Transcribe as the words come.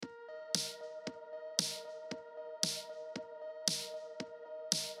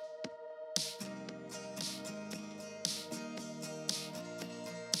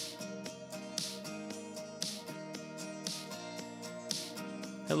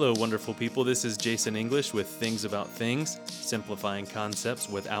Hello, wonderful people. This is Jason English with Things About Things, simplifying concepts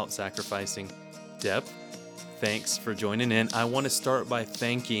without sacrificing depth. Thanks for joining in. I want to start by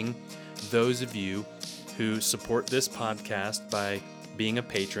thanking those of you who support this podcast by being a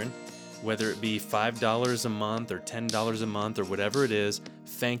patron, whether it be $5 a month or $10 a month or whatever it is.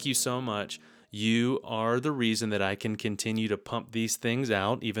 Thank you so much. You are the reason that I can continue to pump these things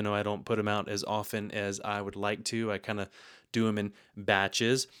out, even though I don't put them out as often as I would like to. I kind of do them in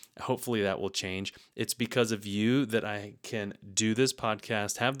batches. Hopefully that will change. It's because of you that I can do this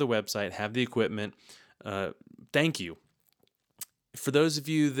podcast, have the website, have the equipment. Thank you. For those of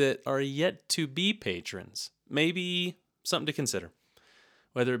you that are yet to be patrons, maybe something to consider.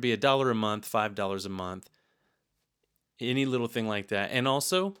 Whether it be $1 a month, $5 a month, any little thing like that. And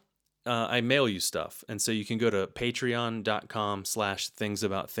also, I mail you stuff. And so you can go to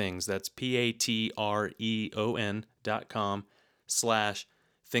patreon.com/thingsaboutthings. That's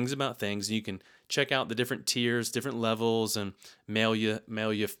patreon.com/thingsaboutthings. And you can check out the different tiers, different levels, and mail you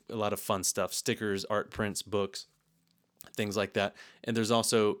a lot of fun stuff, stickers, art prints, books, things like that. And there's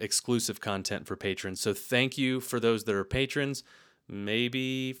also exclusive content for patrons. So thank you for those that are patrons.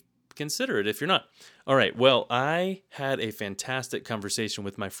 Maybe consider it if you're not. All right. Well, I had a fantastic conversation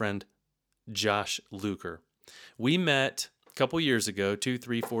with my friend Josh Luker. We met a couple years ago, 2,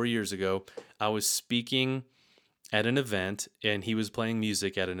 3, 4 years ago. I was speaking at an event and he was playing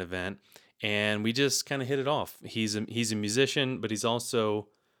music at an event, and we just kind of hit it off. He's a musician, but he's also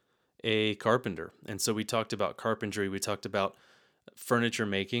a carpenter. And so we talked about carpentry. We talked about furniture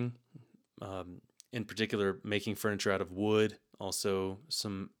making, in particular, making furniture out of wood, also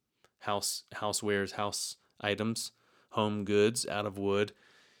some housewares, house items, home goods out of wood.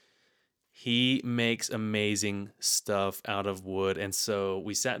 He makes amazing stuff out of wood. And so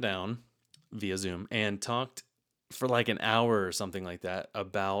we sat down via Zoom and talked for like an hour or something like that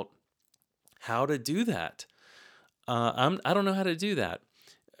about how to do that. I don't know how to do that.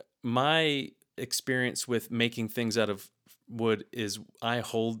 My experience with making things out of wood is I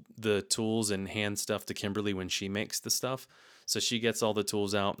hold the tools and hand stuff to Kimberly when she makes the stuff. So she gets all the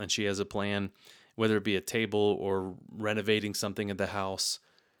tools out and she has a plan, whether it be a table or renovating something in the house.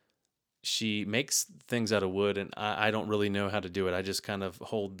 She makes things out of wood, and I don't really know how to do it. I just kind of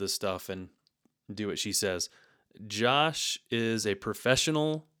hold the stuff and do what she says. Josh is a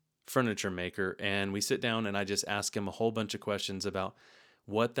professional furniture maker, and we sit down and I just ask him a whole bunch of questions about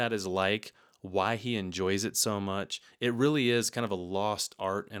what that is like, why he enjoys it so much. It really is kind of a lost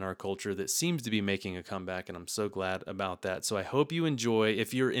art in our culture that seems to be making a comeback, and I'm so glad about that. So I hope you enjoy.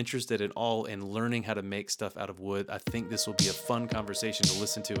 If you're interested at all in learning how to make stuff out of wood, I think this will be a fun conversation to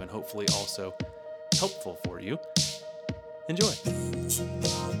listen to and hopefully also helpful for you. Enjoy.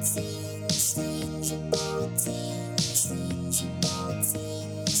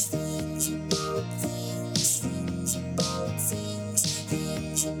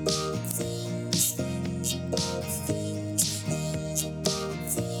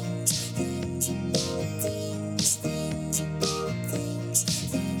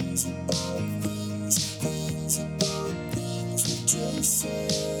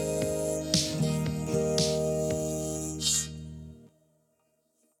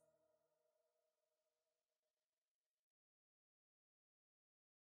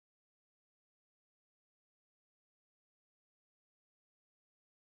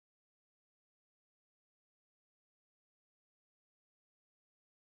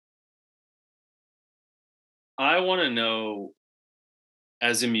 I want to know,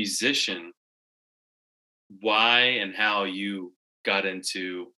 as a musician, why and how you got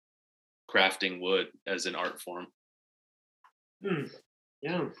into crafting wood as an art form.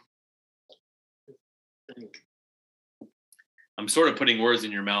 Yeah. I think. I'm sort of putting words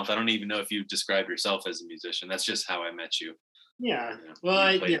in your mouth. I don't even know if you describe yourself as a musician. That's just how I met you. Yeah. You know,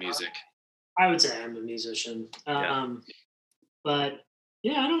 Well, you play music. I would say I'm a musician. But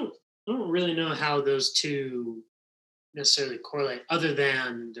yeah, I don't really know how those two necessarily correlate, other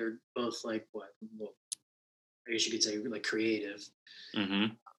than they're both like what? Well, I guess you could say like creative.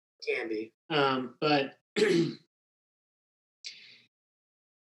 Mm-hmm. Can be. But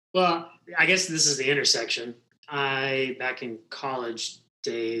well, I guess this is the intersection. Back in college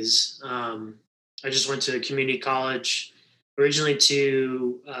days, I just went to a community college originally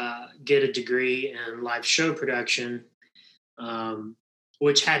to get a degree in live show production,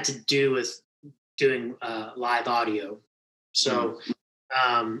 which had to do with doing live audio. So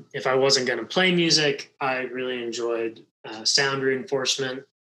if I wasn't going to play music, I really enjoyed sound reinforcement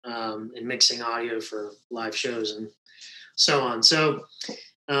and mixing audio for live shows and so on. So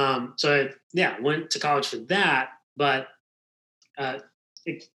I went to college for that, but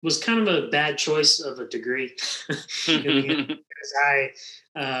it was kind of a bad choice of a degree in the end, because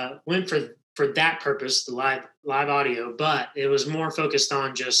I went for that purpose, the live audio, but it was more focused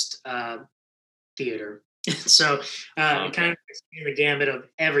on just theater. So it kind Okay. of expanded the gambit of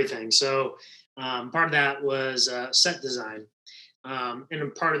everything. So part of that was set design, and a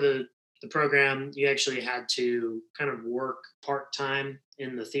part of the program, you actually had to kind of work part time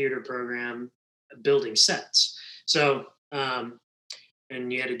in the theater program, building sets. So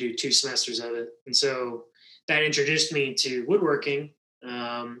and you had to do 2 semesters of it, and so that introduced me to woodworking,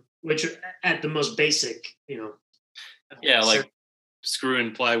 which at the most basic, Yeah, set. like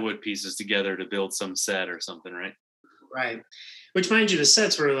screwing plywood pieces together to build some set or something, right? Right. Which, mind you, the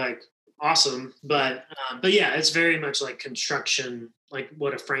sets were like awesome, but yeah, it's very much like construction, like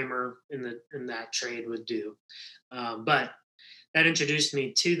what a framer in that trade would do. But that introduced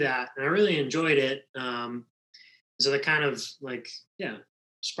me to that, and I really enjoyed it. So that kind of like, yeah,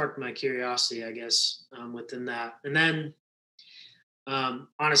 sparked my curiosity, I guess, within that. And then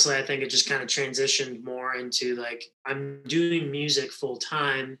honestly, I think it just kind of transitioned more into like I'm doing music full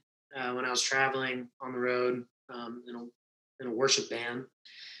time when I was traveling on the road, in a worship band.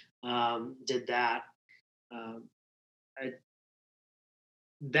 Did that. Um, I,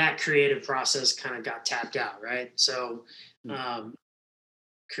 that creative process kind of got tapped out, right? So um,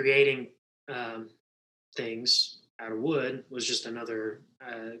 creating um, things out of wood was just another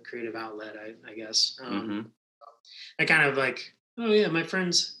creative outlet, I guess. Mm-hmm. I kind of like, oh yeah, my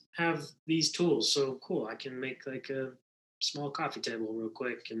friends have these tools, so cool. I can make like a small coffee table real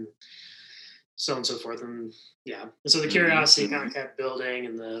quick, and so on and so forth. And yeah, and so the Mm-hmm. curiosity kind of kept building,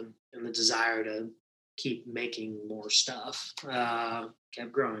 and the desire to keep making more stuff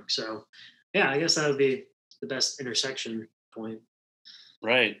kept growing. So yeah, I guess that would be the best intersection point.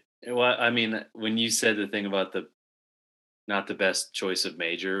 Right. Well, I mean, when you said the thing about the not the best choice of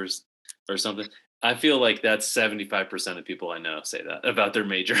majors or something, I feel like that's 75% of people I know say that about their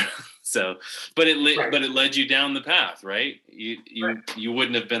major. So, Right. but it led you down the path, right? Right. You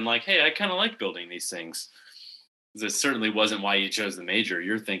wouldn't have been like, "Hey, I kind of like building these things." This certainly wasn't why you chose the major.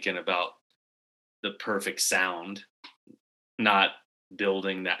 You're thinking about the perfect sound, not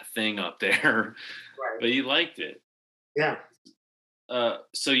building that thing up there, Right. but you liked it. Yeah.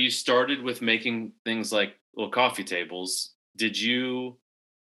 So you started with making things like little coffee tables. Did you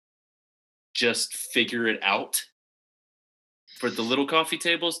just figure it out for the little coffee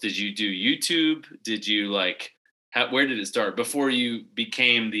tables? Did you do YouTube? Did you like where did it start before you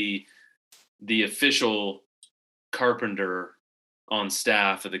became the official carpenter on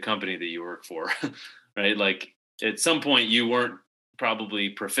staff of the company that you work for? Right? Like at some point you weren't probably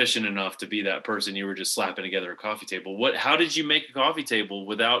proficient enough to be that person. You were just slapping together a coffee table. What how did you make a coffee table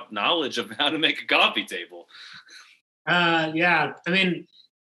without knowledge of how to make a coffee table? Yeah. I mean,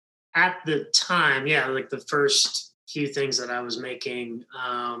 at the time, yeah, like the first few things that I was making,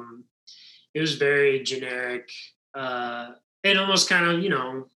 it was very generic, uh, and almost kind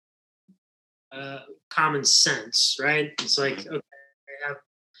of, uh, common sense, right? It's like, Mhm. okay, I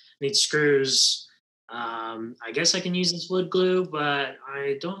need screws. I guess I can use this wood glue, but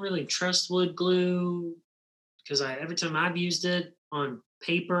I don't really trust wood glue because every time I've used it on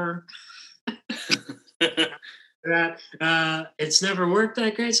paper, that it's never worked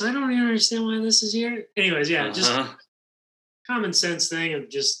that great. So I don't even understand why this is here. Anyways, yeah, just Uh-huh. common sense thing of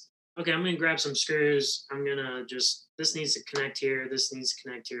just, okay, I'm gonna grab some screws. I'm gonna just, this needs to connect here, this needs to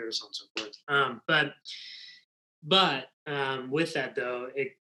connect here, or so on and so forth. But with that though,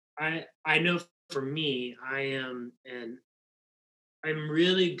 I know for me, I'm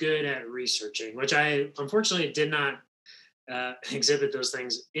really good at researching, which I unfortunately did not exhibit those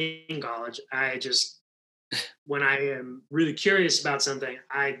things in college. I just, when I am really curious about something,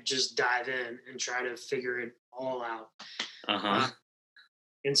 I just dive in and try to figure it all out. Uh, Uh-huh.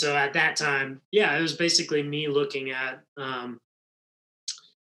 and so at that time, yeah, it was basically me looking at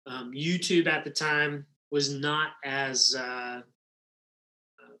YouTube. At the time was not as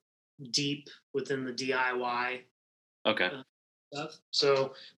deep within the DIY Okay. uh, stuff.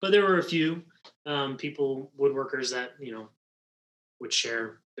 So, but there were a few people, woodworkers that would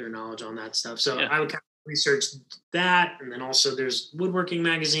share their knowledge on that stuff. So Yeah. I would kind of research that, and then also there's woodworking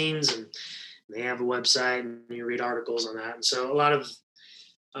magazines, and they have a website, and you read articles on that. And so a lot of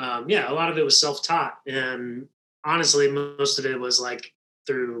yeah, a lot of it was self-taught, and honestly, most of it was like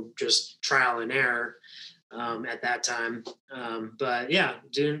through just trial and error at that time. But yeah,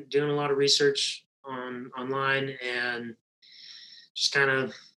 doing a lot of research online, and just kind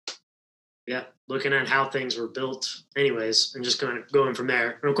of, yeah, looking at how things were built anyways, and just kind of going from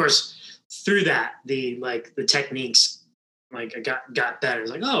there. And of course, through that, the techniques like I got better.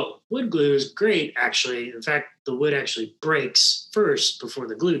 It's like, oh, wood glue is great. Actually, in fact, the wood actually breaks first before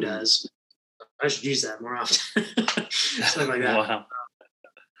the glue Mm. does. I should use that more often, stuff like that. Wow.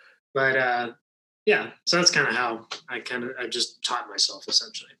 But yeah, so that's kind of how I just taught myself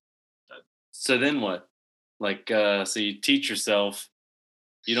essentially. But, So then what? Like, so you teach yourself.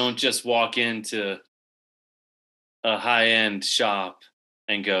 You don't just walk into a high end shop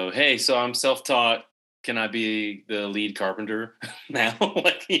and go, "Hey, so I'm self taught. Can I be the lead carpenter now?"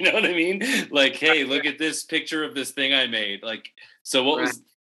 Like, you know what I mean? Like, hey, look at this picture of this thing I made. Like, so what right. was?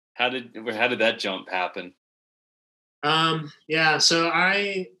 How did that jump happen? Yeah. So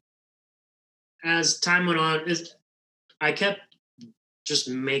as time went on, I kept just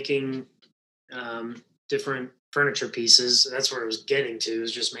making different furniture pieces. That's where I was getting to,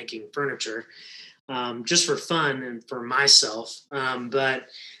 is just making furniture, just for fun and for myself. But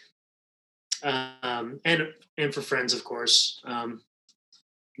and for friends, of course.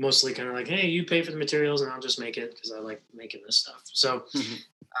 Mostly kind of like, hey, you pay for the materials and I'll just make it because I like making this stuff. So,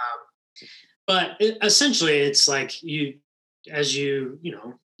 but essentially, it's like as you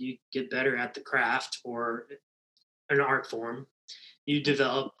get better at the craft or an art form, you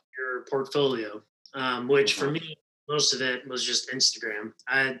develop your portfolio, which for Uh-huh. me, most of it was just Instagram.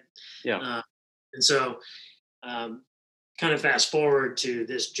 Yeah. Uh, and so, um, kind of fast forward to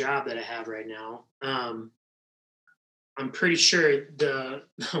this job that I have right now. I'm pretty sure the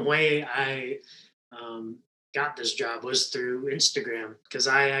way I um, got this job was through Instagram because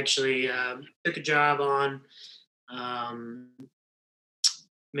I actually took a job on um,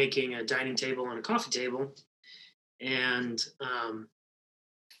 making a dining table and a coffee table, and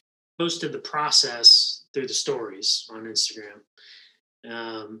posted the process through the stories on Instagram.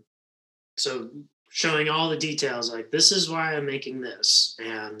 Um, so showing all the details, like this is why I'm making this,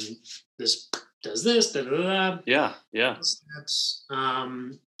 and this does this, da da da. Yeah. Yeah. Steps, I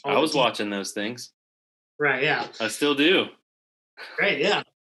all the was details. watching those things. Right, yeah, I still do. great, yeah.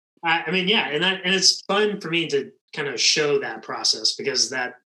 I mean, yeah, and it's fun for me to kind of show that process because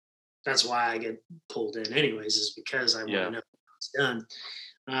that's why I get pulled in anyways, is because I want to Yeah. know how it's done.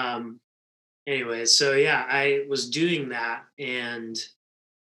 Um, anyways, so yeah, I was doing that, and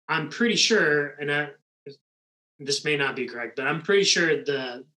I'm pretty sure, and this may not be correct, but I'm pretty sure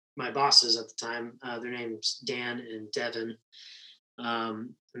the my bosses at the time, their names Dan and Devin, and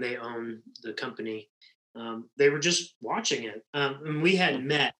they own the company. They were just watching it, and we had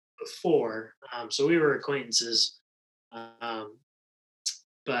met before, so we were acquaintances. Um,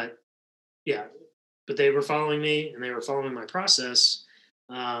 but yeah, but they were following me and they were following my process,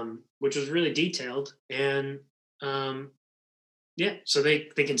 which was really detailed. And um, yeah, so they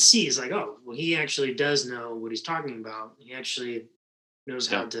can see, it's like, oh, well, he actually does know what he's talking about. He actually knows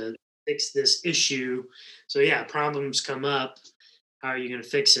how Yeah. to fix this issue. So yeah, problems come up. How are you going to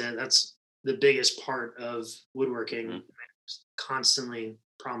fix it? That's the biggest part of woodworking, Mhm. constantly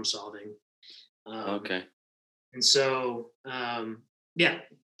problem solving. Um, Okay. and so, yeah,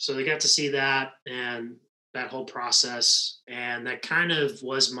 so they got to see that and that whole process. And that kind of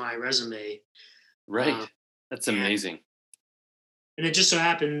was my resume. Um, Right. That's and, amazing. and it just so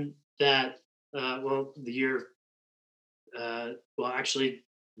happened that, well, well, actually,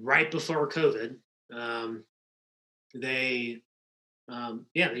 right before COVID, um, they,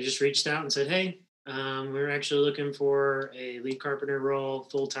 yeah, they just reached out and said, hey, we're actually looking for a lead carpenter role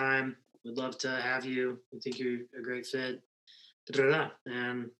full time. We'd love to have you. We think you're a great fit. Da, da, da.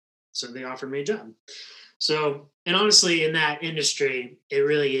 And so they offered me a job. So, and honestly, in that industry, it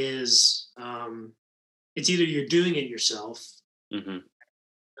really is. It's either you're doing it yourself, Hmm.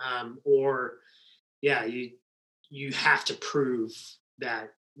 or yeah, you have to prove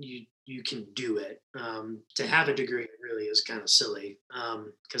that you can do it. To have a degree really is kind of silly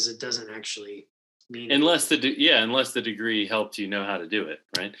because it doesn't actually mean Unless anything. unless the degree helped you know how to do it,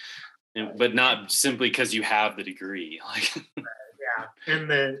 right? Right. But not simply because you have the degree. Like, Yeah, and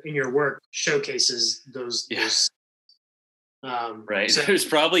the in your work showcases those yeah, those. right. So There's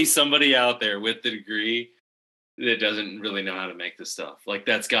probably somebody out there with the degree that doesn't really know how to make the stuff. Like,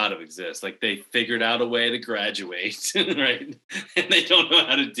 that's got to exist. Like, they figured out a way to graduate, right? And they don't know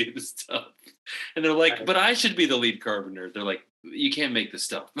how to do the stuff. And they're like, right, "But I should be the lead carpenter." They're like, "You can't make this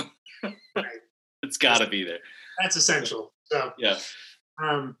stuff. right. It's got That's, to be there." that's essential. So, Yeah.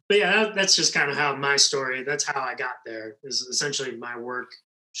 but yeah, that's just kind of how my story. That's how I got there. Is essentially my work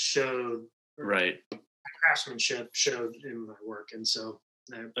showed, or Right. craftsmanship showed in my work, and so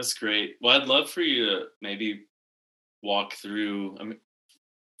That's great. Well, I'd love for you to maybe walk through. I mean,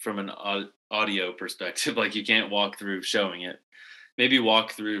 from an audio perspective, like you can't walk through showing it. Maybe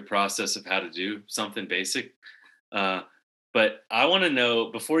walk through process of how to do something basic. Uh, But I want to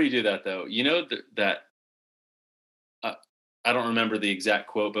know before you do that though. You know that uh, I don't remember the exact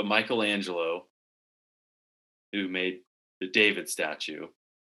quote, but Michelangelo, who made the David statue,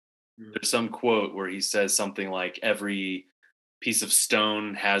 Mm. there's some quote where he says something like every piece of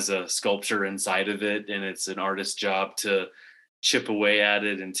stone has a sculpture inside of it, and it's an artist's job to chip away at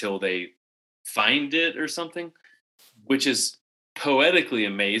it until they find it or something, which is poetically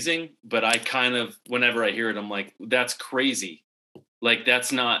amazing. But I kind of, whenever I hear it, I'm like, that's crazy. Like,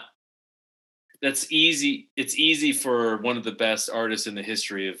 that's easy. It's easy for one of the best artists in the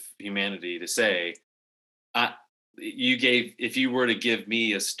history of humanity to say, I, if you were to give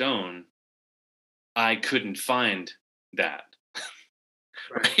me a stone, I couldn't find that.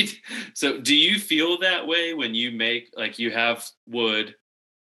 Right. Right? So do you feel that way when you make, like, you have wood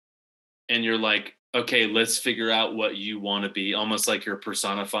and you're like, okay, let's figure out what you want to be, almost like you're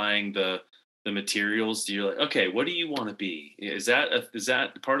personifying the materials. You're like, okay, what do you want to be? Is that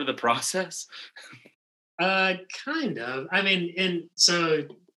part of the process? Kind of. I mean, and so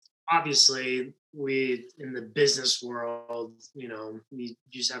obviously we in the business world, you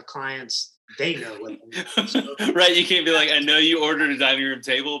just have clients, they know what they want. So Right, you can't be like, I know you ordered a dining room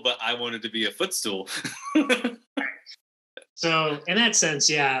table, but I wanted to be a footstool. so in that sense,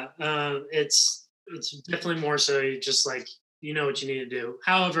 yeah, it's definitely more so you just like you know what you need to do.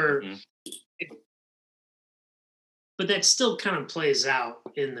 However, Mhm. but that still kind of plays out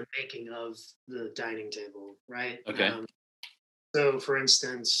in the making of the dining table, right? Okay. So, for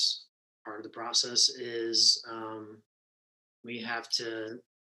instance, part of the process is we have to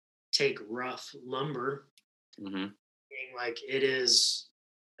take rough lumber, Hmm. meaning like it is,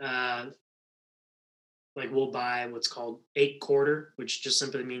 uh, like we'll buy what's called 8 quarter, which just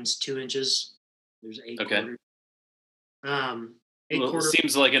simply means 2 inches. There's eight Okay. quarters. Um, eight Well, it quarter,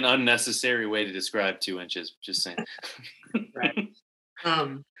 seems like an unnecessary way to describe 2 inches. Just saying. right?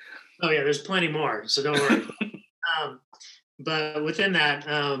 Um, oh yeah, there's plenty more, so don't worry. Um, but within that,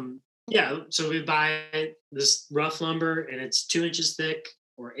 yeah, so we buy this rough lumber and it's 2 inches thick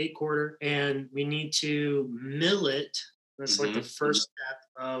or 8 quarter, and we need to mill it. That's like the Hmm. first step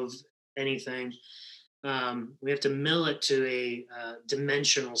of anything. We have to mill it to a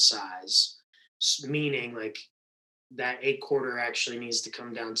dimensional size, meaning like that 8 quarter actually needs to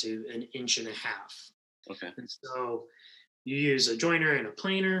come down to an inch and a half. Okay. And so you use a joiner and a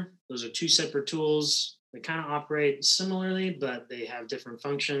planer. Those are two separate tools. They kind of operate similarly, but they have different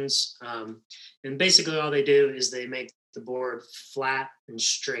functions. And basically, all they do is they make the board flat and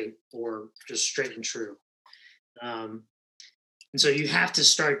straight, or just straight and true. Um, and so you have to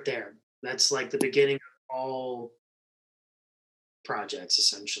start there. That's like the beginning of all projects,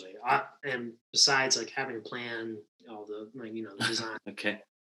 essentially. And besides, like having a plan, all the like the design, Okay.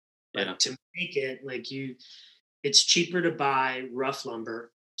 Yeah. but to make it like it's cheaper to buy rough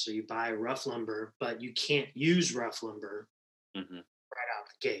lumber. So you buy rough lumber, but you can't use rough lumber Hmm. right out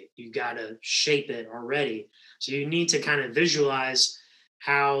the gate. You got to shape it already. So you need to kind of visualize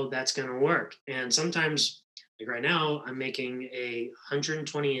how that's going to work. And sometimes, like right now, I'm making a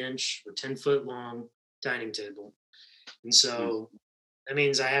 120-inch or 10-foot long dining table. And so that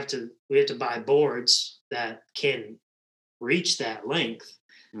means we have to buy boards that can reach that length.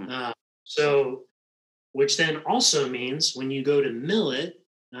 Mm-hmm. Uh, so which then also means when you go to mill it,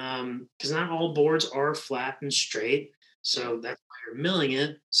 because not all boards are flat and straight. Right. So that's why you're milling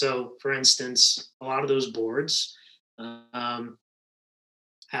it. So, for instance, a lot of those boards um,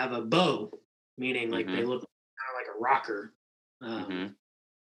 have a bow, meaning like they Hmm. look kind of like a rocker. Um, Hmm.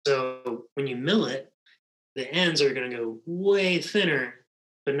 so when you mill it, the ends are going to go way thinner,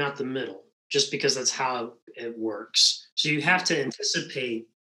 but not the middle, just because that's how it works. So you have to anticipate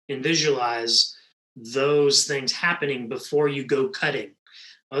and visualize those things happening before you go cutting.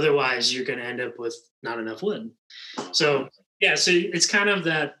 Otherwise, you're going to end up with not enough wood. So yeah, so it's kind of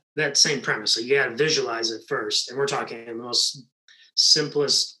that same premise. So you got to visualize it first, and we're talking the most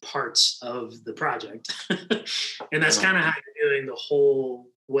simplest parts of the project, and that's Uh-huh. kind of how you're doing the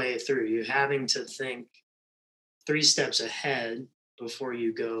whole way through. You're having to think 3 steps ahead before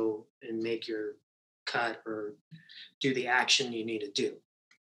you go and make your cut or do the action you need to do.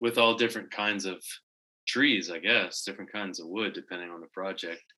 With all different kinds of trees, I guess, different kinds of wood depending on the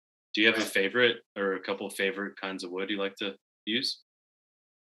project. Do you have a Right. favorite or a couple of favorite kinds of wood you like to use?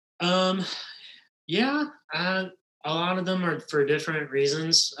 Um, yeah, a lot of them are for different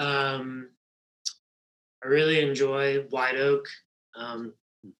reasons. I really enjoy white oak, um,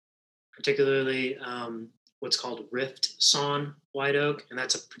 particularly what's called rift sawn white oak, and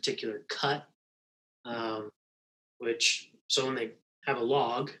that's a particular cut. Um, which so when they have a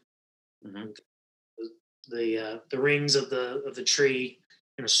log, Hmm. the rings of the tree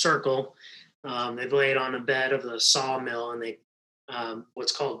in a circle. They lay it on a bed of the sawmill, and they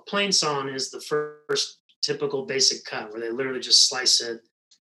what's called plain sawn is the first typical basic cut where they literally just slice it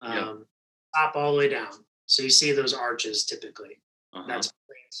Yep. um, top all the way down. So you see those arches typically. Uh-huh. That's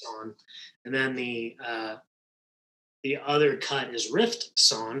plain sawn, and then the other cut is rift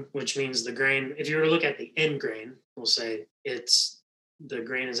sawn, which means the grain. If you were to look at the end grain, we'll say it's the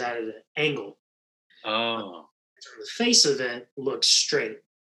grain is at an angle. Oh, The face of it looks straight.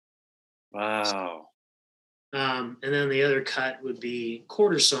 wow. And then the other cut would be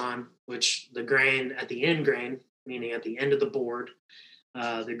quarter sawn, which the grain at the end grain, meaning at the end of the board,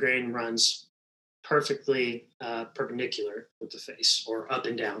 the grain runs perfectly perpendicular with the face or up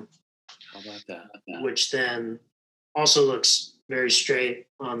and down, How about that? which then also looks very straight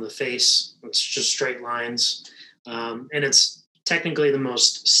on the face. It's just straight lines. And it's technically the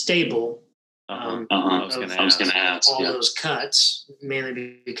most stable Uh-huh. I was gonna ask all those cuts,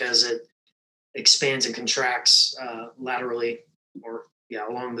 mainly because it expands and contracts laterally or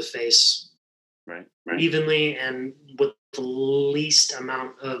along the face Right. evenly and with the least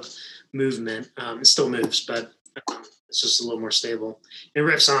amount of movement. It still moves, but it's just a little more stable. And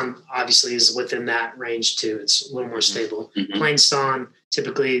rift sawn obviously is within that range too. It's a little more stable. Plain sawn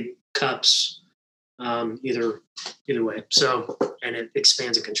typically cups either way. So and it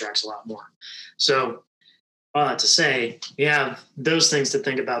expands and contracts a lot more. So all that to say, you have those things to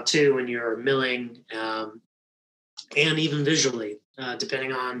think about too when you're milling, and even visually,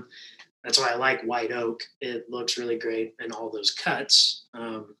 depending on. That's why I like white oak. It looks really great in all those cuts,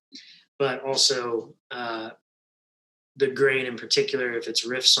 but also the grain in particular. If it's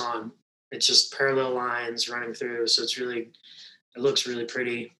rift sawn, it's just parallel lines running through, so it looks really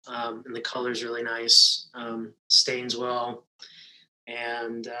pretty, and the color's really nice. Stains well,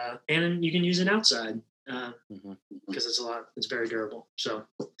 and you can use it outside. Mhm. Because it's very durable. So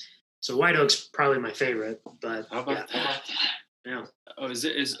white oak's probably my favorite, but How about that? yeah, Oh,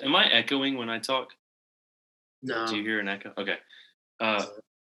 am I echoing when I talk? Do you no, hear an echo? Okay. Uh,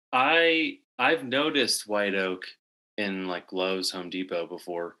 I've noticed white oak in like Lowe's, Home Depot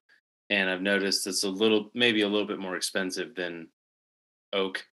before, and I've noticed it's maybe a little bit more expensive than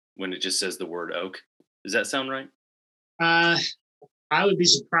oak when it just says the word oak. Does that sound right? uh, I would be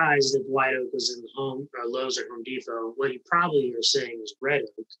surprised if white oak was in home or Lowe's or Home Depot. What you probably are saying is red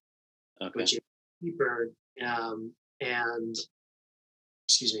oak, Okay. which is cheaper, and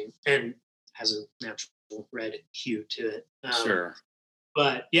excuse me, and has a natural red hue to it. Sure.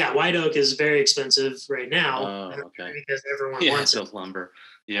 But yeah, white oak is very expensive right now Oh, okay. because everyone Yeah, wants the it. lumber.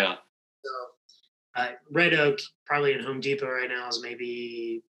 Yeah. So red oak probably in Home Depot right now is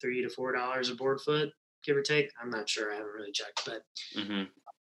maybe $3 to $4 a board foot, give or take. I'm not sure. I haven't really checked, Hmm.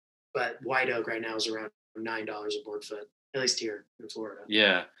 but white oak right now is around $9 a board foot, at least here in Florida.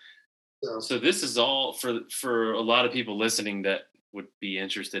 Yeah. So So this is all for a lot of people listening that would be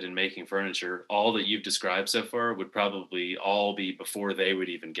interested in making furniture. All that you've described so far would probably all be before they would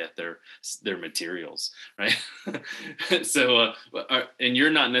even get their materials, right? So, and you're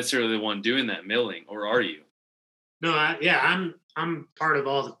not necessarily the one doing that milling, or are you? no, I'm part of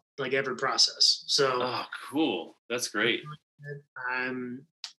all the like every process. So Oh, cool. That's great. I'm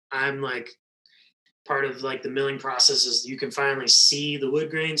I'm like part of like the milling process is you can finally see the wood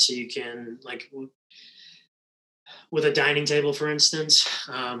grain, so you can like with a dining table, for instance,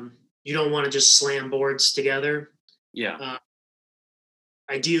 you don't want to just slam boards together. Yeah. Uh,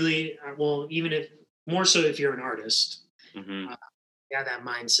 Ideally, well, even if more so if you're an artist, Hmm. uh, yeah, that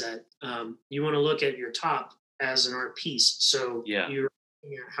mindset. You want to look at your top as an art piece. So Yeah. you're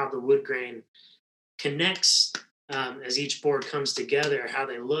looking at how the wood grain connects as each board comes together, how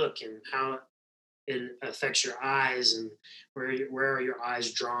they look and how it affects your eyes and where are your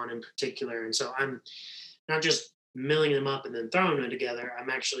eyes drawn in particular. And so I'm not just milling them up and then throwing them together. I'm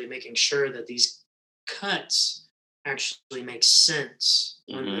actually making sure that these cuts actually make sense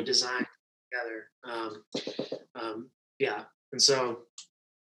when the Hmm. design together. Yeah, and so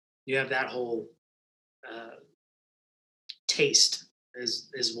you have that whole uh, taste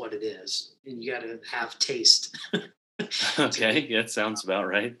is what it is, and you got to have taste. to Okay. Yeah, it sounds about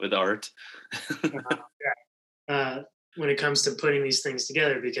right with art. when it comes to putting these things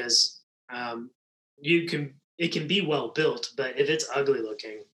together, because you can it can be well built, but if it's ugly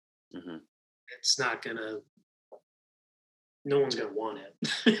looking, Hmm. it's not gonna no one's gonna want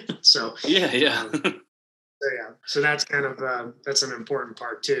it. So, Yeah. Yeah. um, so that's kind of that's an important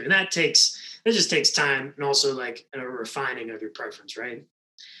part too, and that just takes time and also like a refining of your preference, right?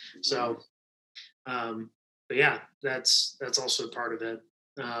 So, um, but yeah, that's also part of it.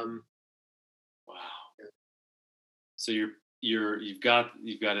 Um, Wow. So you've got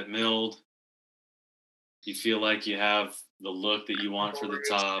it milled. You feel like you have the look that you want for the Colors,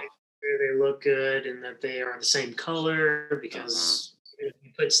 top. make sure they look good and that they are the same color, Uh-huh. because if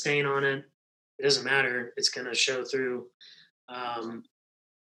you put stain on it, it doesn't matter. It's going to show through. Um,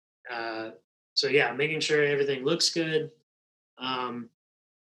 uh, so yeah, making sure everything looks good. Um,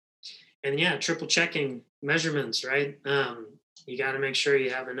 and yeah, triple checking measurements, right? You got to make sure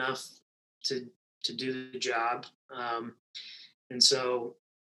you have enough to to do the job. And so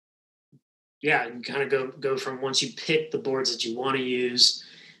yeah, you kind of go from, once you pick the boards that you want to use,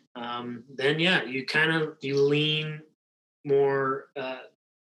 then yeah, you lean more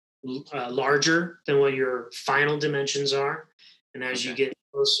larger than what your final dimensions are, and as you Okay. get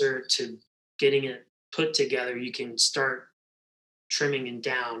closer to getting it put together, you can start trimming it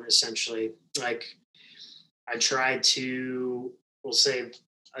down. Essentially, like I try to, we'll say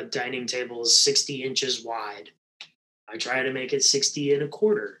a dining table is 60 inches wide. I try to make it 60 and a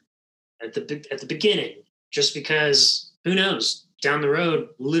quarter at the beginning, just because who knows, down the road,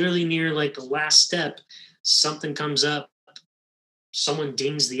 literally near like the last step, something comes up, someone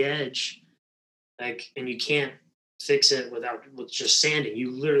dings the edge, like, and you can't fix it with just sanding.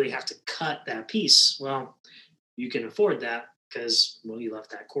 You literally have to cut that piece. Well, you can afford that because, well, you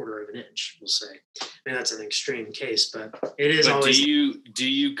left that quarter of an inch, we'll say. I mean, that's an extreme case, but it is But do always.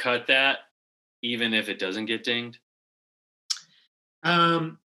 you cut that even if it doesn't get dinged?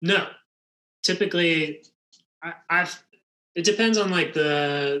 No, typically I've it depends on like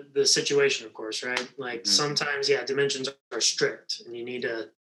the situation, of course, right? Like Hmm. sometimes, yeah, dimensions are strict and you need to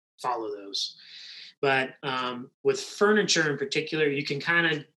follow those. But with furniture in particular, you can kind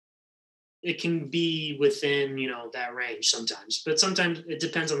of, it can be within, that range sometimes, but sometimes it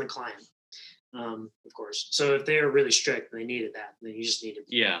depends on the client, of course. So if they are really strict and they needed that, then you just needed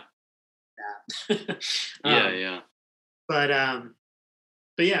Yeah. that. Yeah. um, Yeah. but um,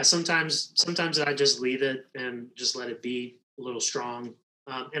 but yeah, sometimes I just leave it and just let it be a little strong.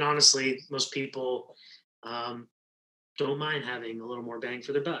 And honestly, most people um, don't mind having a little more bang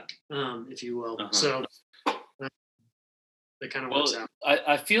for their buck, if you will. Uh-huh. So uh, it kind of works Well, out.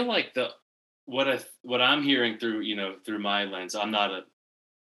 I feel like what I'm hearing through, through my lens, I'm not a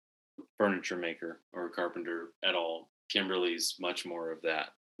furniture maker or a carpenter at all. Kimberly's much more of that.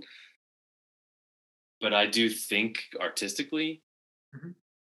 But I do think artistically, Mhm.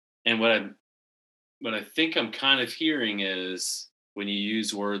 and what I think I'm kind of hearing is when you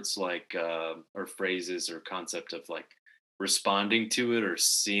use words like or phrases or concept of like responding to it or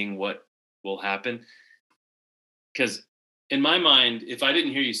seeing what will happen. Because in my mind, if I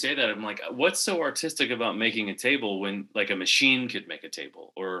didn't hear you say that, I'm like, what's so artistic about making a table when like a machine could make a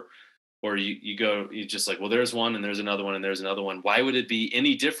table? Or you just like, well, there's one and there's another one and there's another one. Why would it be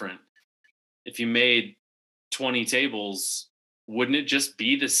any different if you made 20 tables? Wouldn't it just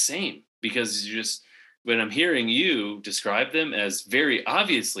be the same? Because you just, when I'm hearing you describe them as very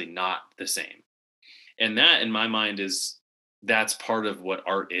obviously not the same. And that in my mind that's part of what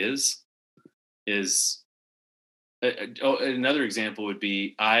art is another example would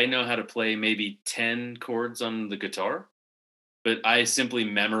be I know how to play maybe 10 chords on the guitar, but I simply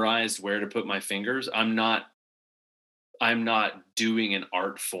memorized where to put my fingers. I'm not doing an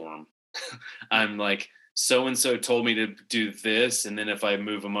art form. I'm like, so and so told me to do this, and then if I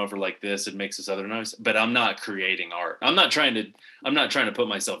move them over like this, it makes this other noise. But I'm not creating art. I'm not trying to put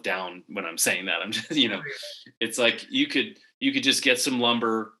myself down when I'm saying that. I'm just, it's like you could just get some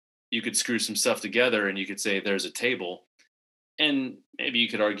lumber, you could screw some stuff together, and you could say there's a table. And maybe you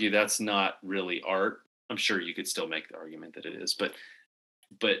could argue that's not really art. I'm sure you could still make the argument that it is, but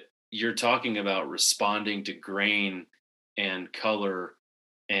you're talking about responding to grain and color,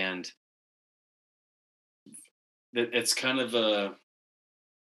 and that it's kind of an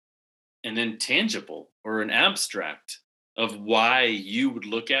intangible or an abstract of why you would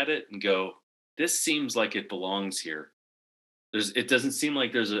look at it and go, this seems like it belongs here. It doesn't seem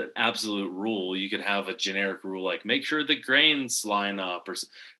like there's an absolute rule. You could have a generic rule like make sure the grains line up,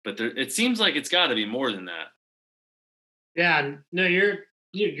 but it seems like it's got to be more than that. Yeah, no, you're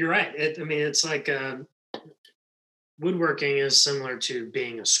right. I mean, it's like woodworking is similar to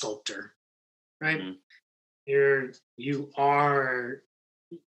being a sculptor, right? Mhm. You are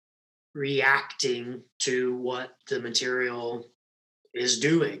reacting to what the material is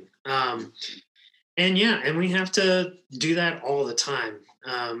doing. And yeah, and we have to do that all the time.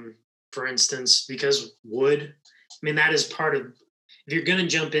 For instance, because wood, I mean, that is part of, if you're going to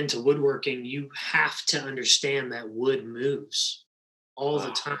jump into woodworking, you have to understand that wood moves all the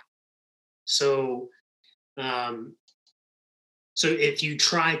Wow. time. So, um, so if you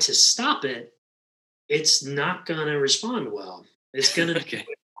try to stop it, it's not going to respond well. It's going to do Okay. what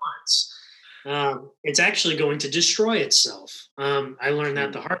it wants. It's actually going to destroy itself. I learned that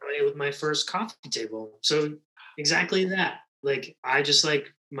Hmm. the hard way with my first coffee table. So exactly that. Like I just like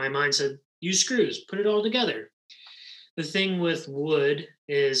my mind said, use screws, put it all together. The thing with wood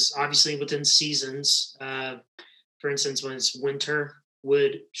is obviously within seasons. For instance, when it's winter,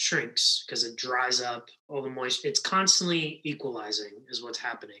 wood shrinks because it dries up all the moisture. It's constantly equalizing, is what's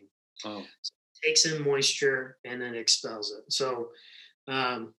happening. Oh. It takes in moisture and then expels it.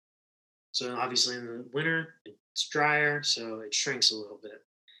 Um, so obviously in the winter it's drier, so it shrinks a little bit.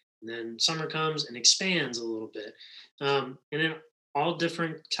 And then summer comes and expands a little bit. And then all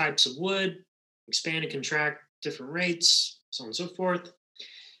different types of wood expand and contract different rates, so on and so forth.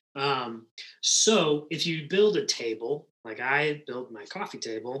 Um, so if you build a table, like I built my coffee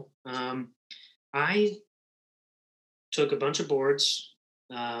table, I took a bunch of boards,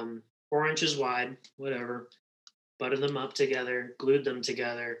 4 inches wide, whatever, butted them up together, glued them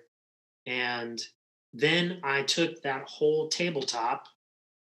together, and then I took that whole tabletop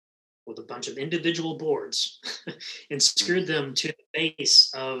with a bunch of individual boards and Mhm. screwed them to the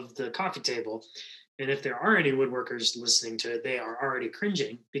base of the coffee table. And if there are any woodworkers listening to it, they are already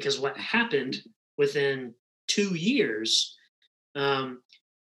cringing because what Mhm. happened within 2 years, um,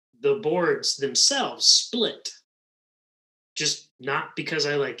 the boards themselves split. Just not because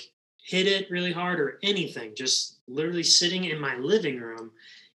I like hit it really hard or anything, just literally sitting in my living room,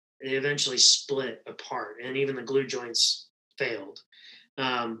 they eventually split apart and even the glue joints failed.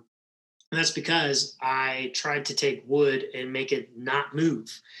 Um, And that's because I tried to take wood and make it not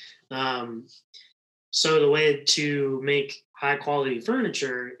move. Um, so the way to make high quality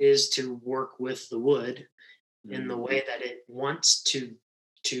furniture is to work with the wood in the Mhm. way that it wants to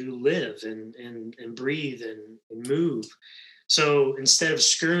live and breathe and move. So instead of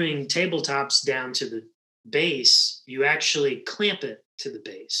screwing tabletops down to the base, you actually clamp it to the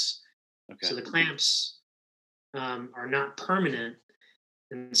base. Okay. So the clamps are not permanent,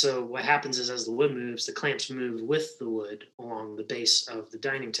 and so what happens is as the wood moves, the clamps move with the wood along the base of the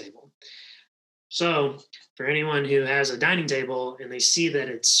dining table. So for anyone who has a dining table and they see that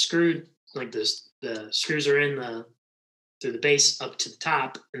it's screwed like this, the screws are in the through the base up to the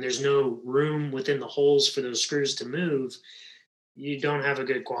top, and there's no room within the holes for those screws to move, you don't have a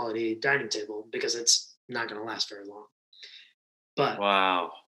good quality dining table because it's not going to last very long. But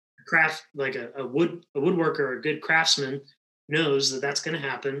Wow. craft like a woodworker or a good craftsman knows that that's going to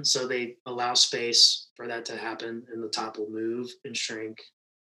happen, so they allow space for that to happen and the top will move and shrink,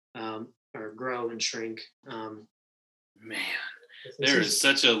 or grow and shrink, Man, within there is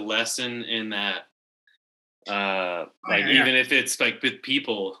season. such a lesson in that. Oh Like yeah, yeah, even if it's like with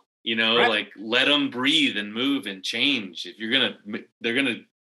people, right. like let them breathe and move and change. If you're gonna, they're gonna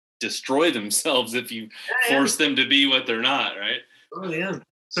destroy themselves if you Yeah, yeah. force them to be what they're not. Right. Oh yeah.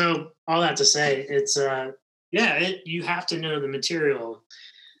 So all that to say, it's yeah, you have to know the material,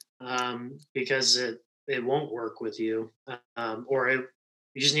 because it won't work with you, or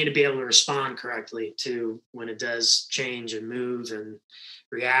you just need to be able to respond correctly to when it does change and move and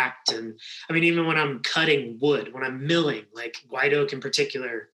react. And I mean, even when I'm cutting wood, when I'm milling, like white oak in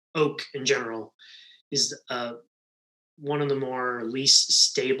particular, oak in general is one of the more least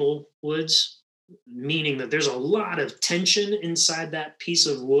stable woods, meaning that there's a lot of tension inside that piece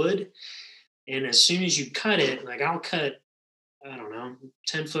of wood. And as soon as you cut it, like I'll cut, I don't know,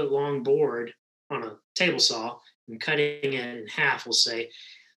 10-foot long board on a table saw and cutting it in half, we'll say,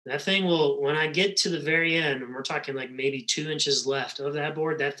 that thing will, when I get to the very end, and we're talking like maybe 2 inches left of that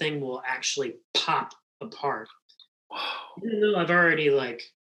board, that thing will actually pop apart. Whoa. Even though I've already like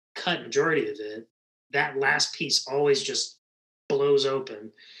cut majority of it, that last piece always just blows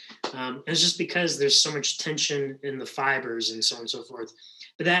open. And it's just because there's so much tension in the fibers and so on and so forth.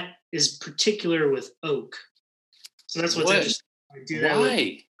 But that is particular with oak. So that's what's What? interesting. I do that with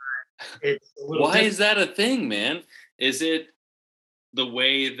Why? it's a little Why different. is that a thing, man? Is it the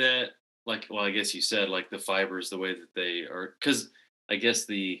way that, like, well, I guess you said like the fibers, the way that they are, because I guess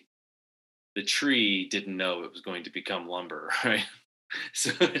the tree didn't know it was going to become lumber, right?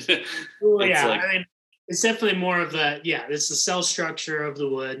 So Well, it's yeah, like, I mean, it's definitely more of the yeah. It's the cell structure of the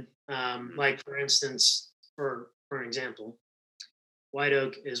wood. mm, Like for instance, for an example, white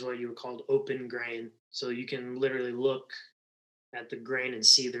oak is what you would call open grain. So you can literally look at the grain and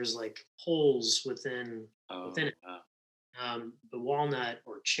see there's like holes within oh, it. The walnut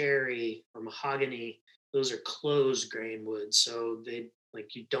or cherry or mahogany, those are closed grain woods, so they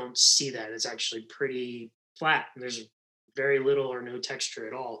like you don't see that. It's actually pretty flat. And there's very little or no texture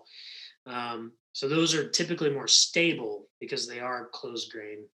at all. So those are typically more stable because they are closed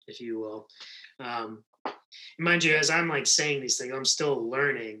grain, if you will. mind you, as I'm like saying these things, I'm still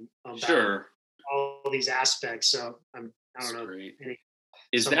learning about Sure. all these aspects. So I That's don't know great. any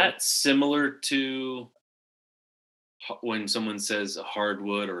Is someone. that similar to when someone says a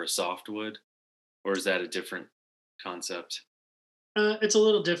hardwood or a softwood, or is that a different concept? It's a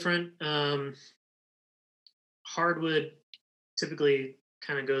little different. Hardwood typically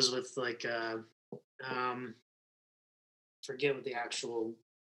kind of goes with like um, forget what the actual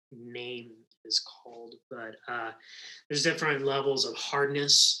name is called, but there's different levels of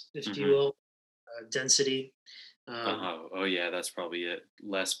hardness, if you Hmm. will, density. Um, Oh, yeah, that's probably it.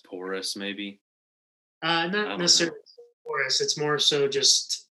 Less porous, maybe. not I don't know. necessarily porous. It's more so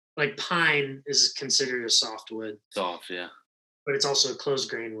just like pine is considered a softwood, Soft, yeah. but it's also a closed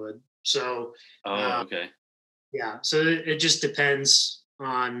grain wood. So Oh, uh, okay. yeah, so it just depends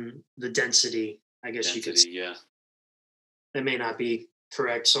on the density. I guess you could. Density, yeah. That may not be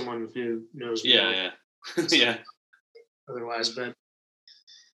correct. Someone who knows more Yeah, yeah. Yeah. otherwise, but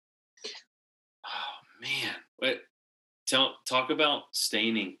Oh man. Wait, talk about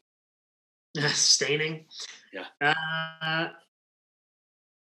staining. staining. Yeah. Uh,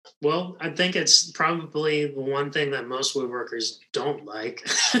 well, I think it's probably the one thing that most woodworkers don't like.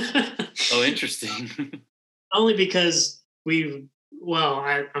 Oh, interesting. Only because I'm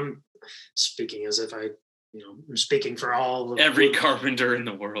speaking as if I'm speaking for all of Every wood. carpenter in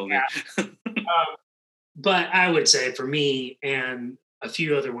the world. Yeah. But I would say for me and a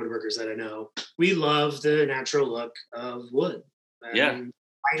few other woodworkers that I know, we love the natural look of wood. I Yeah. mean,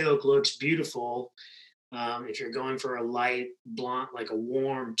 white oak looks beautiful. If you're going for a light blonde, like a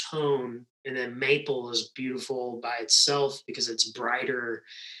warm tone, and then maple is beautiful by itself because it's brighter.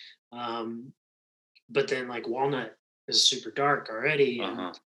 Um, but then like walnut is super dark already. And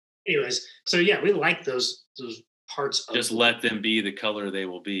Uh-huh. anyways, so yeah, we like those parts of Just wood. let them be the color they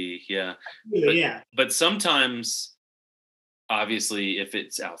will be. Yeah. Really, But yeah, but sometimes, obviously, if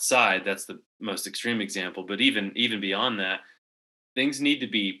it's outside, that's the most extreme example, but even beyond that, things need to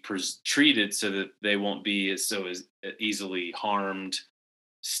be treated so that they won't be as easily harmed,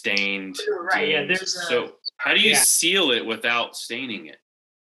 stained, you're right. Yeah, dinged. there's a So how do you yeah. seal it without staining it?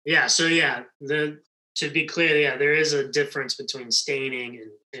 Yeah, so yeah, the to be clear, yeah, there is a difference between staining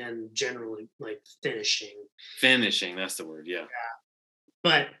and generally like finishing. Finishing, that's the word. Yeah.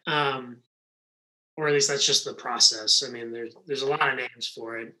 But or at least that's just the process. I mean, there's a lot of names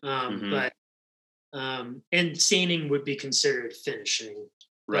for it. Hmm. But and staining would be considered finishing,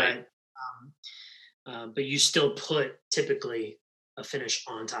 Right. but but you still put typically a finish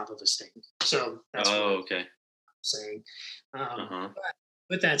on top of a stain. So that's what I'm Oh, okay. saying. Um, Uh-huh.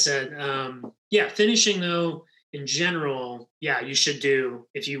 with that said, yeah, finishing though in general, yeah, you should do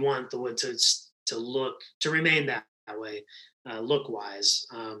if you want the wood to look to remain that way, look wise,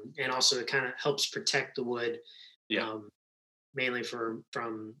 and also it kind of helps protect the wood, Yeah. um, mainly from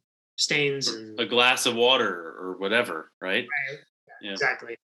stains Or and a glass of water or whatever, right? Yeah.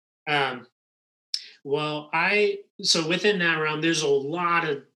 exactly. Um, well, I so within that realm, there's a lot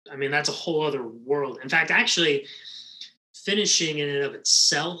of. I mean, that's a whole other world. In fact, actually, finishing in and of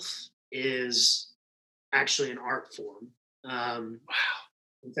itself is actually an art form. Um, Wow.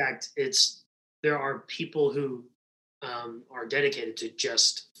 in fact, there are people who are dedicated to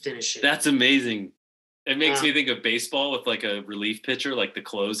just finishing. That's amazing. It makes Uh, me think of baseball with like a relief pitcher, like the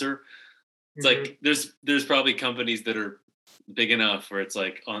closer. It's mhm. like there's probably companies that are big enough where it's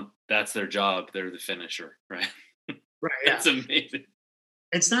like on that's their job. They're the finisher, right? Right, yeah. That's amazing.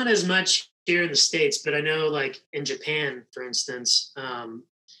 It's not as much here in the states, but I know, like in Japan, for instance,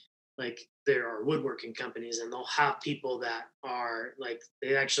 like there are woodworking companies, and they'll have people that are like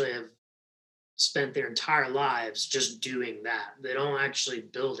they actually have spent their entire lives just doing that. They don't actually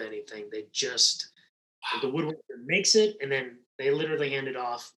build anything. They just the Wow. woodworker makes it, and then they literally hand it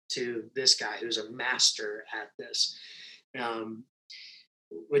off to this guy who's a master at this. Um,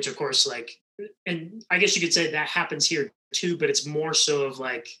 which of course, like, and I guess you could say that happens here too, but it's more so of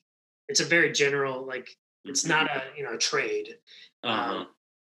like it's a very general like it's Mhm. not a a trade. Um,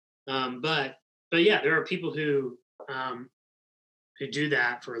 Uh-huh. but yeah, there are people um, who do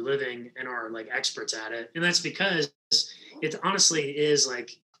that for a living and are like experts at it, and that's because it honestly is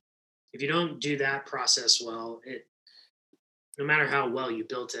like if you don't do that process well, it no matter how well you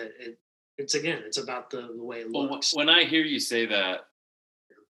built it, it's again it's about the way it Well, looks. when I hear you say that,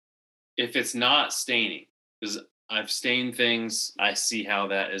 if it's not staining, because I've stained things, I see how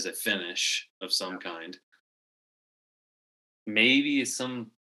that is a finish of some kind. Maybe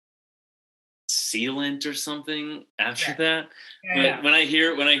some sealant or something after Yeah, that. yeah, But yeah. when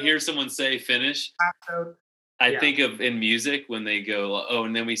I hear someone say finish, I think of in music when they go, oh,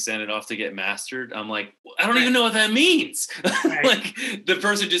 and then we send it off to get mastered. I'm like, I don't even know what that means. Right. Like the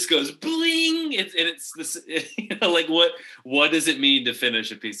person just goes bling. It's this, like what does it mean to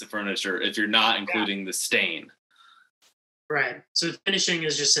finish a piece of furniture if you're not including the stain? Right. So finishing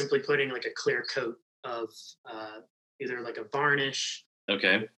is just simply putting like a clear coat of either like a varnish,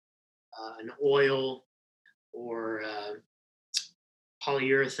 Okay. an oil, or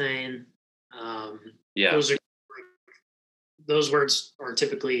polyurethane. Yeah. Those words are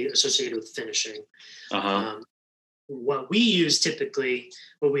typically associated with finishing. Uh-huh. What we use typically,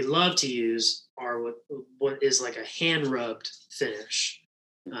 what we love to use, are what is like a hand rubbed finish.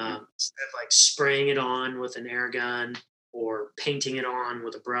 Instead of like spraying it on with an air gun or painting it on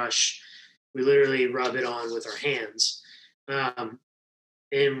with a brush, we literally rub it on with our hands.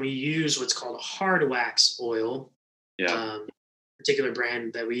 And we use what's called a hard wax oil. Yeah. Particular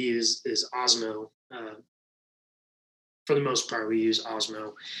brand that we use is Osmo. For the most part, we use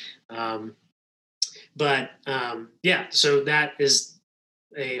Osmo. Yeah, so that is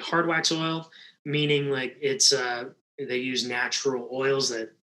a hard wax oil, meaning like it's they use natural oils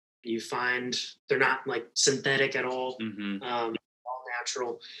that you find, they're not like synthetic at all, all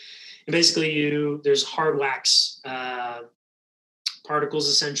natural. And basically, there's hard wax particles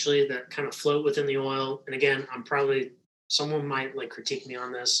essentially that kind of float within the oil. And again, someone might like critique me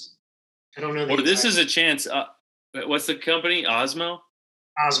on this. I don't know. Well, this is a chance. What's the company? Osmo?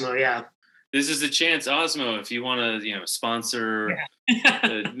 Osmo, yeah. This is a chance, Osmo, if you want to, sponsor,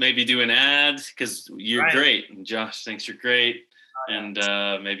 maybe do an ad, because you're great. And Josh thinks you're great. And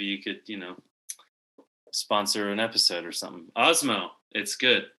maybe you could, sponsor an episode or something. Osmo, it's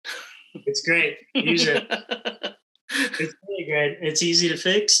good. It's great. Use it. It's really great. It's easy to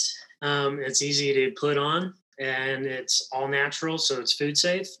fix. It's easy to put on, and it's all natural, so it's food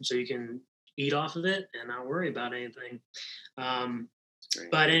safe. So you can eat off of it and not worry about anything.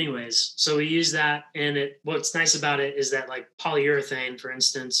 But anyways, so we use that, and what's nice about it is that like polyurethane, for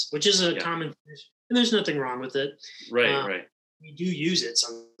instance, which is a common finish, and there's nothing wrong with it. Right. We do use it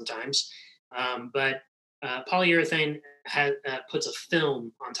sometimes, but polyurethane puts a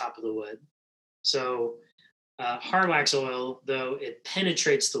film on top of the wood. So hard wax oil, though, it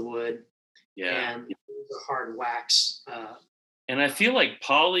penetrates the wood, and the hard wax. And I feel like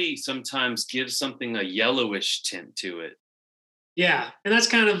poly sometimes gives something a yellowish tint to it. Yeah, and that's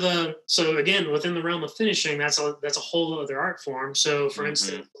kind of so again, within the realm of finishing, that's a whole other art form. So, for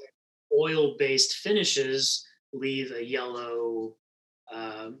instance, oil-based finishes leave a yellow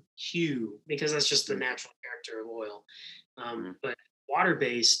hue because that's just the natural character of oil. But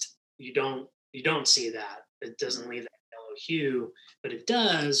water-based, you don't see that. It doesn't leave that yellow hue, but it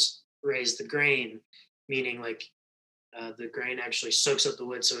does raise the grain, meaning like the grain actually soaks up the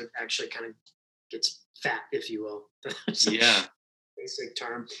wood, so it actually kind of gets fat, if you will. Yeah. Basic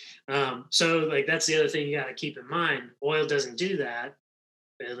term. So like that's the other thing you got to keep in mind. Oil doesn't do that,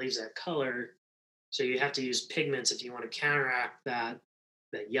 but it leaves that color. So you have to use pigments if you want to counteract that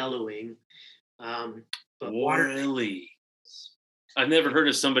yellowing. But water. Really? I've never heard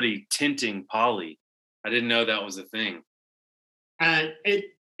of somebody tinting poly. I didn't know that was a thing.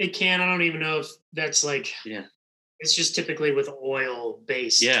 It can. I don't even know if that's like. Yeah. It's just typically with oil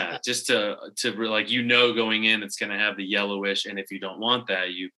based. Yeah, just to like, going in, it's going to have the yellowish, and if you don't want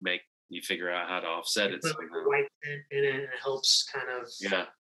that, you figure out how to offset it. Put like a white tint in it, and it helps kind of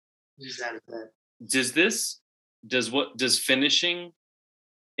use that a bit. Does finishing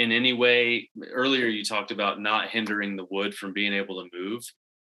in any way? Earlier, you talked about not hindering the wood from being able to move.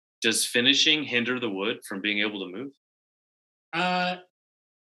 Does finishing hinder the wood from being able to move?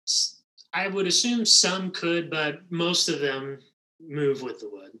 I would assume some could, but most of them move with the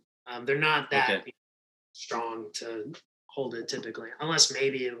wood. They're not that strong to hold it typically, unless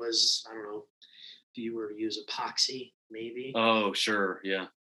maybe it was, I don't know, if you were to use epoxy, maybe. Oh, sure, yeah.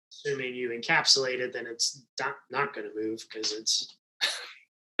 Assuming you encapsulate it, then it's not going to move because it's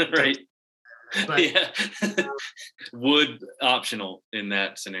right. But, wood optional in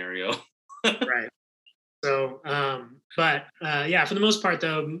that scenario. Right. So, for the most part,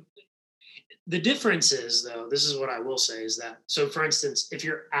 though. The difference is, though, this is what I will say is that, so for instance, if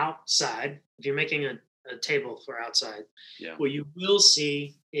you're outside, if you're making a table for outside, what you will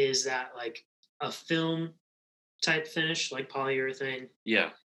see is that like a film type finish, like polyurethane,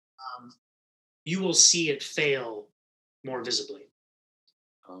 you will see it fail more visibly.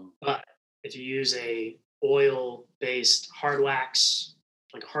 But if you use a oil-based hard wax,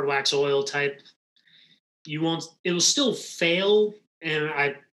 like a hard wax oil type, it will still fail, and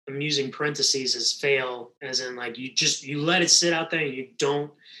I'm using parentheses as fail, as in like you let it sit out there and you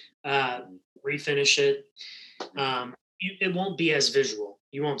don't refinish it. it won't be as visual.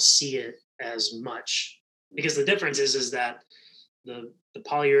 You won't see it as much because the difference is that the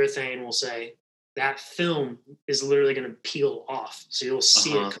polyurethane will say that film is literally going to peel off, so you'll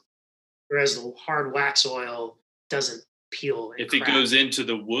see Uh-huh. it. Whereas the hard wax oil doesn't peel. If it goes into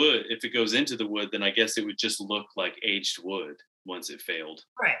the wood, then I guess it would just look like aged wood once it failed.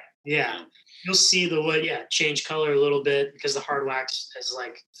 Right. Yeah. Yeah. You'll see the wood, change color a little bit because the hard wax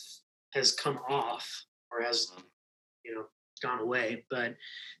has come off or has gone away. But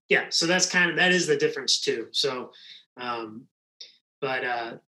yeah, so that is the difference too. So, but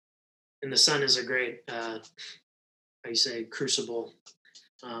and the sun is a great how you say crucible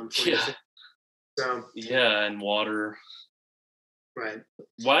for Yeah. so Yeah, and water. right.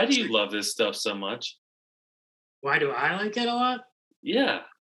 Why do you love this stuff so much? Why do I like it a lot? Yeah.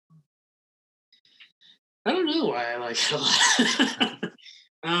 I don't know why I like it a lot.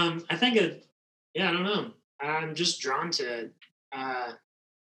 I think I don't know. I'm just drawn to it. I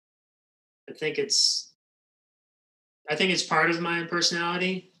think it's part of my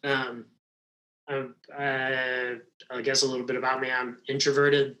personality. I guess a little bit about me. I'm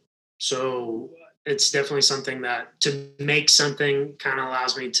introverted, so it's definitely something that to make something kind of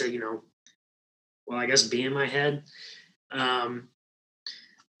allows me to, I guess be in my head.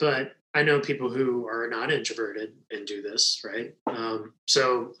 But I know people who are not introverted and do this, right?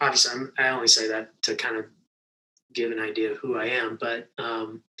 So obviously, I only say that to kind of give an idea of who I am. But I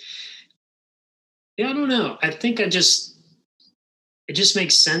don't know. I think it just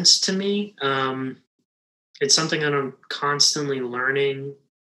makes sense to me. It's something that I'm constantly learning,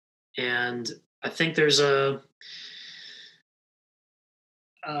 and I think there's a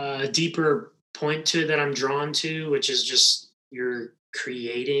deeper point to it that I'm drawn to, which is just you're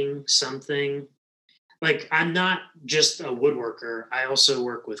creating something. Like I'm not just a woodworker. I also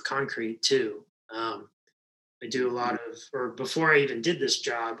work with concrete too. I do a lot of, or before I even did this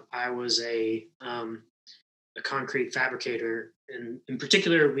job, I was a concrete fabricator, and in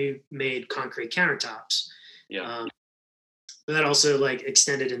particular, we made concrete countertops. Yeah. But that also like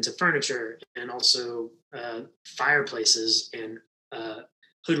extended into furniture and also fireplaces and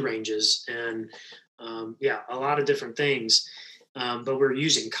hood ranges and a lot of different things. But we're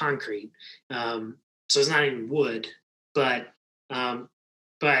using concrete, so it's not even wood. But I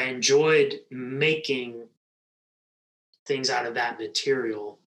enjoyed making things out of that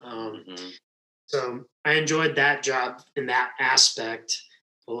material. So I enjoyed that job in that aspect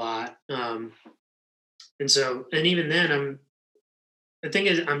a lot. And even then, the thing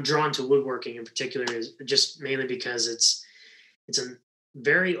is, I'm drawn to woodworking in particular is just mainly because it's a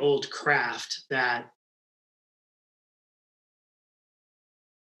very old craft that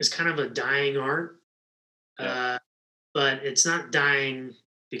is kind of a dying art. Yeah. But it's not dying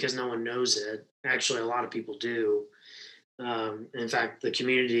because no one knows it. Actually, a lot of people do. In fact, the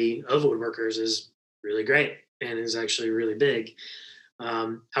community of woodworkers is really great and is actually really big.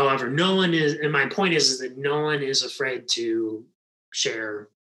 However, no one is, and my point is that no one is afraid to share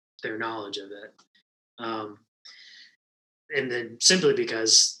their knowledge of it. And then simply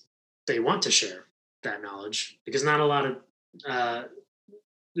because they want to share that knowledge, because not a lot of,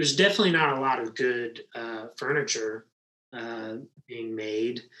 there's definitely not a lot of good furniture being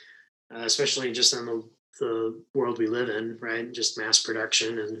made, especially just in the world we live in, right? Just mass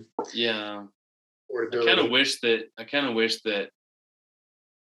production and I kind of wish that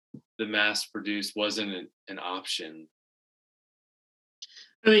the mass produced wasn't an option.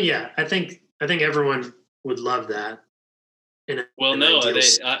 I mean, yeah, I think everyone would love that. Well, no, I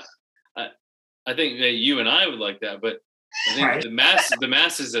think that you and I would like that, but I think right. the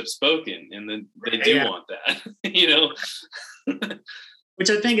masses have spoken, and then they do want that, Which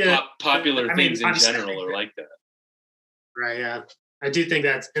I think popular things in general are like that. Right. Yeah, I do think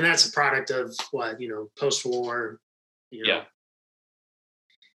that's a product of what post-war.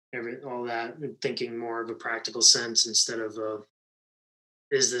 All that, and thinking more of a practical sense instead of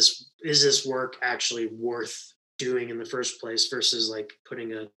is this work actually worth doing in the first place versus like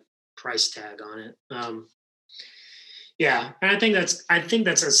putting a price tag on it. And I think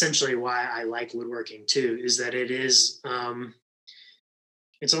that's essentially why I like woodworking too, is that it is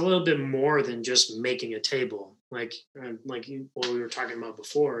it's a little bit more than just making a table. Like what we were talking about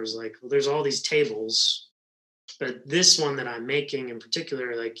before is like, well, there's all these tables, but this one that I'm making in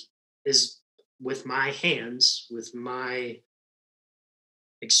particular, like, is with my hands, with my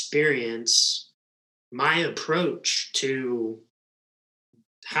experience, my approach to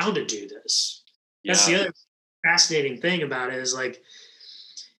how to do this. That's the other fascinating thing about it is like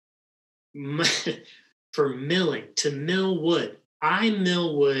for milling, to mill wood, I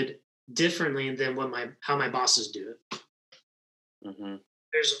mill wood differently than how my bosses do it. Hmm.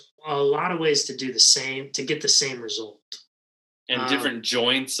 There's a lot of ways to do the same to get the same result. And Um, different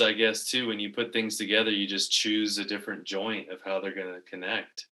joints, I guess, too. When you put things together, you just choose a different joint of how they're going to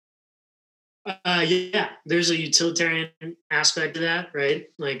connect. yeah, there's a utilitarian aspect to that, right?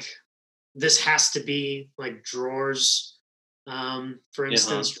 Like this has to be like drawers. For Yeah. Huh.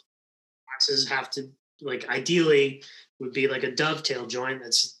 instance, boxes have to like ideally would be like a dovetail joint.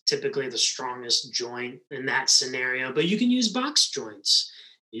 That's typically the strongest joint in that scenario. But you can use box joints.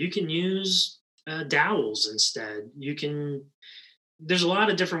 You can use dowels instead. You can. There's a lot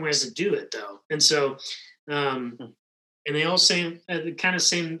of different ways to do it though, and so um, Hmm. and they all same the kind of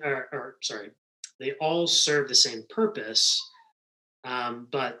same or sorry, they all serve the same purpose,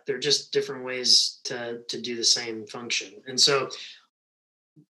 but they're just different ways to do the same function. And so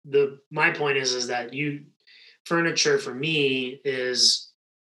the my point is that you furniture for me is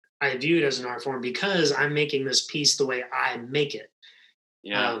I view it as an art form because I'm making this piece the way I make it.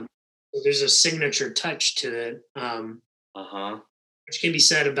 Yeah. Um, so there's a signature touch to it, Uh huh. which can be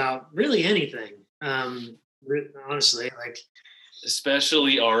said about really anything. Honestly, like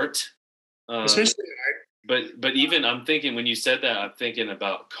Especially art. Um, especially but even I'm thinking when you said that, I'm thinking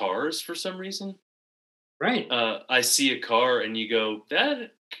about cars for some reason. right, I see a car and you go,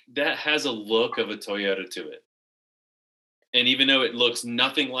 that has a look of a Toyota to it. And even though it looks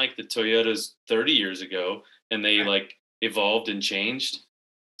nothing like the Toyotas 30 years ago and they right, like evolved and changed,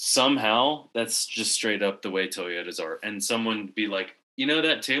 somehow that's just straight up the way Toyotas are. And someone be like,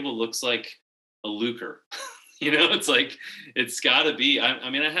 that table looks like a Lucre. It's like it's got to be. I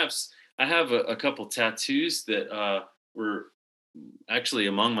mean, I have a couple tattoos that were actually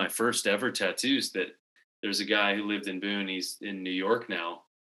among my first ever tattoos. That there's a guy who lived in Boone. He's in New York now,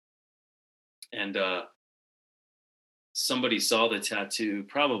 and somebody saw the tattoo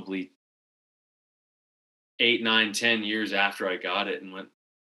probably 8, 9, 10 years after I got it, and went,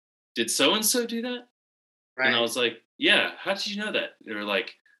 "Did so and so do that?" And I right, was like, "Yeah, how did you know that?" They were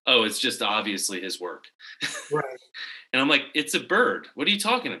like, "Oh, it's just obviously his work." right. And I'm like, "It's a bird. What are you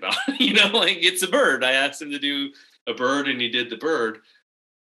talking about?" Like it's a bird. I asked him to do a bird and he did the bird. It's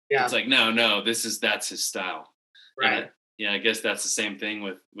Yeah, like, no, that's his style. And right, I guess that's the same thing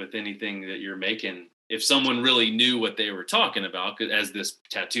with anything that you're making. If someone really knew what they were talking about, 'cause as this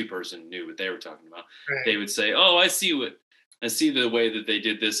tattoo person knew what they were talking about, they right, would say, "Oh, I see the way that they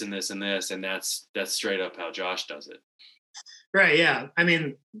did this and this and this, and that's straight up how Josh does it." right. Yeah, I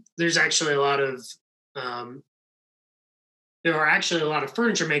mean, there's actually a lot of um, there are actually a lot of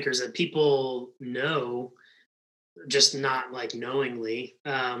furniture makers that people know, just not like knowingly,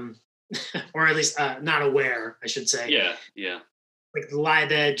 or at least not aware, I should say. Yeah, yeah, Like the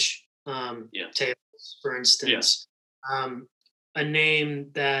Live Edge yeah, tables, for yeah, instance, a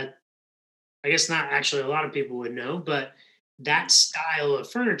name that I guess not actually a lot of people would know, but mhm, that style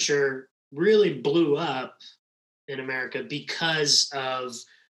of furniture really blew up in America because of,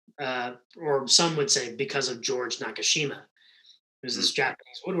 or some would say because of George Nakashima, who's mm, this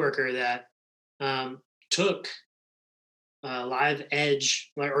Japanese woodworker that took live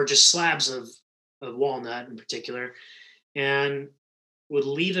edge or just slabs of walnut in particular and would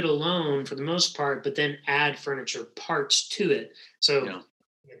leave it alone for the most part, but then add furniture parts to it. So yeah,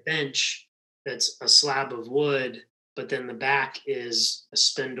 a bench that's a slab of wood, but then the back is a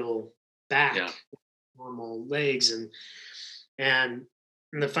spindle back, yeah, normal legs, and and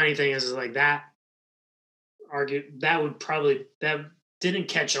the funny thing is like that argue that would probably that didn't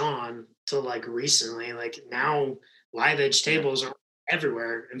catch on till like recently. Like now, live edge yeah, tables are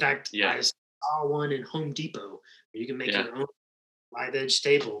everywhere. In fact, yeah, I saw one in Home Depot where you can make yeah. your own live edge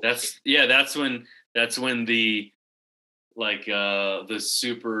table. That's when the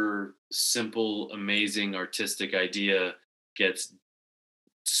super simple, amazing artistic idea gets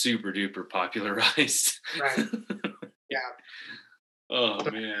super duper popularized. Right. Yeah. Oh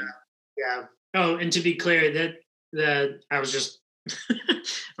But man. yeah. Oh, and to be clear, that I was just I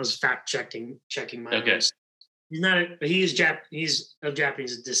was fact checking my own. Okay, He's not. He's of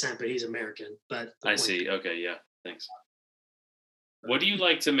Japanese descent, but he's American. But the I point. see. Okay, yeah. Thanks. What do you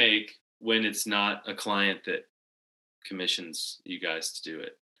like to make when it's not a client that commissions you guys to do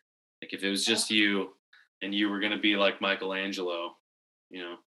it? Like if it was just you and you were going to be like Michelangelo, what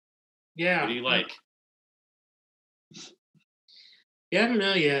do Yeah. you like? Yeah. I don't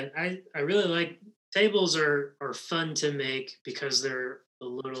know yet. I really like tables are fun to make because there's a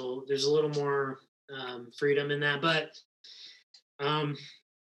little more freedom in that. But um,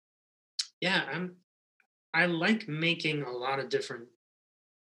 yeah, I like making a lot of different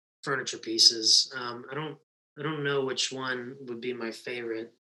furniture pieces. I don't know which one would be my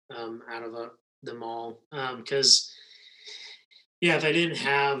favorite. out of the mall. Because yeah, if I didn't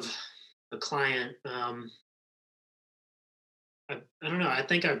have a client, I don't know. I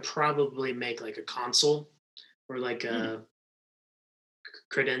think I'd probably make like a console or like Hmm. a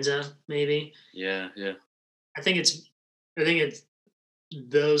credenza, maybe. Yeah, yeah. I think it's I think it's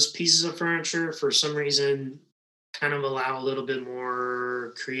those pieces of furniture for some reason kind of allow a little bit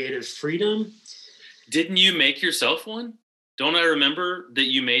more creative freedom. Didn't you make yourself one? Don't I remember that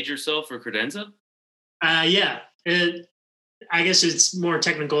you made yourself a credenza? Yeah, I guess it's more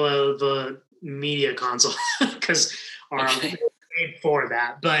technical of a media console because are Okay. made for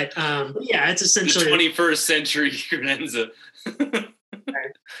that. But yeah, it's The essentially 21st century credenza.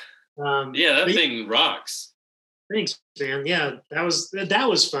 Yeah, but that yeah, thing rocks. thanks, man. Yeah, that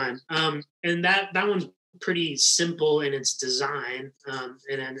was fun. And that one's pretty simple in its design,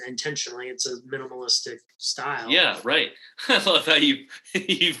 and intentionally, it's a minimalistic style. Yeah, right. I love how you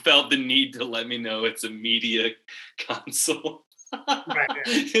you felt the need to let me know it's a media console. Right.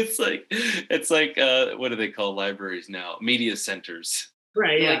 It's like what do they call libraries now? Media centers.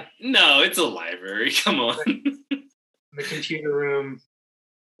 Right. You're Yeah. like, no, it's a library. Come on. Right. The computer room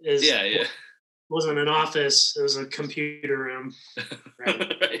is Yeah, yeah. wasn't an office; it was a computer room.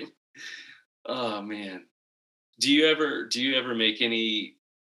 Right. Right. Oh man. Do you ever make any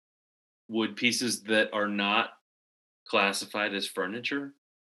wood pieces that are not classified as furniture?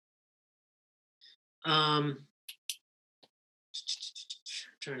 Um,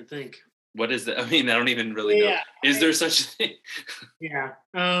 trying to think. What is that? I mean, I don't even really know. Yeah. Is there such a thing? Yeah.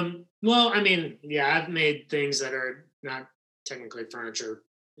 Well, I mean, yeah, I've made things that are not technically furniture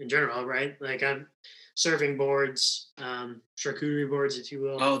in general, right? Like I'm serving boards, charcuterie boards, if you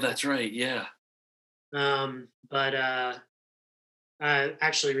will. Oh, that's right. Yeah. But I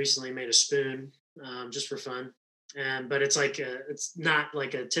actually recently made a spoon, just for fun. But it's not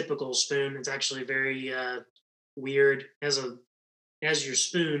like a typical spoon. It's actually very weird. It has your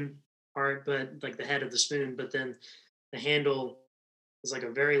spoon part, but like the head of the spoon, but then the handle is like a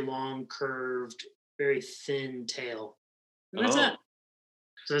very long, curved, very thin tail, and that's it. Oh,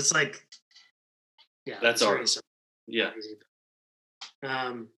 So it's like, yeah, that's it's very art. simple, Yeah, easy.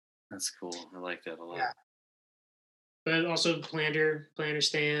 Um, that's cool. I like that a lot. yeah, but also planter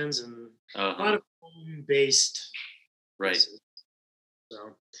stands and Uh a lot huh. of home based Right. pieces.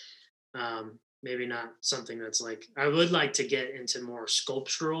 So maybe not something that's like I would like to get into more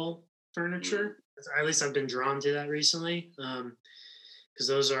sculptural Mm, furniture. At least I've been drawn to that recently. Because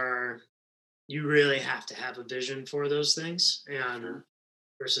those are you really have to have a vision for those things, and sure.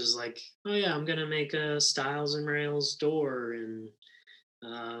 versus like, oh yeah, I'm gonna make a Styles and Rails door and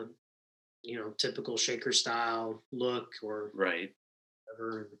uh, typical shaker style look or Right.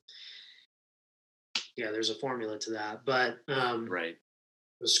 whatever. Yeah, there's a formula to that, but Right.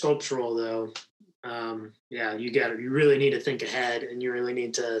 the sculptural though, yeah, you really need to think ahead, and you really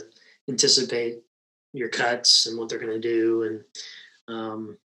need to anticipate your cuts and what they're gonna do, and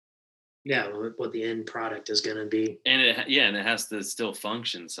yeah, what the end product is gonna be. And yeah, and it has to still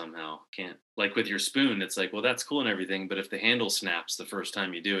function somehow. Can't like with your spoon. It's like, well, that's cool and everything, but if the handle snaps the first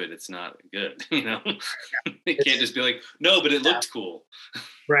time you do it, it's not good. You know, it can't It's just be like, no, but it yeah, looked cool.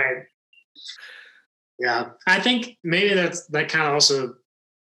 right. Yeah, I think maybe that kind of also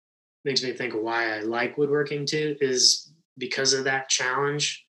makes me think of why I like woodworking too, is because of that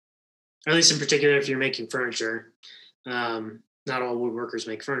challenge. At least in particular, if you're making furniture, not all woodworkers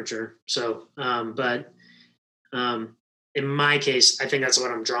make furniture. So, but um, in my case, I think that's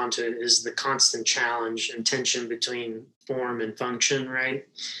what I'm drawn to is the constant challenge and tension between form and function. Right,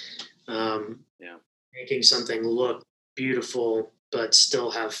 um, Yeah. making something look beautiful but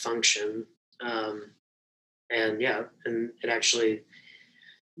still have function. Um, and yeah, and it actually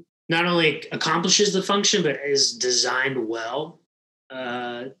not only accomplishes the function but is designed well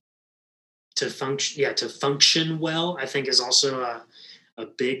uh, to function well. I think is also a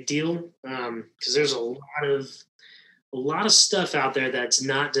big deal because there's a lot of stuff out there that's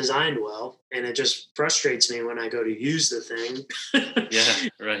not designed well, and it just frustrates me when I go to use the thing. Yeah.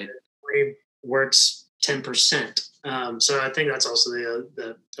 Right. It works 10%. So I think that's also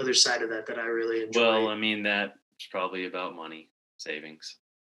the other side of that I really Well, enjoy. I mean, that's probably about money savings.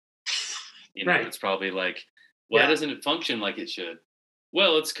 Right. It's probably like, why Yeah. doesn't it function like it should?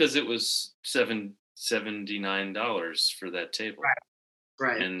 Well, it's because it was $79 for that table, Right.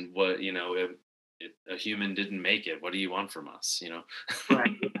 Right. and what a human didn't make it. What do you want from us?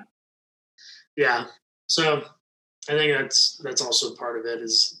 Right. Yeah. So I think that's also part of it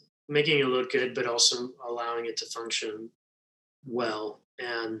is making it look good, but also allowing it to function well.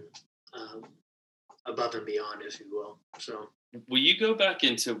 And um, above and beyond, if you will. So Will you go back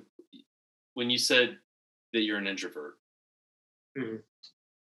into when you said that you're an introvert? mhm.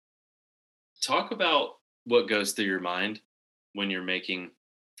 Talk about what goes through your mind when you're making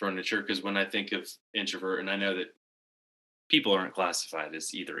furniture. Because when I think of introvert, and I know that people aren't classified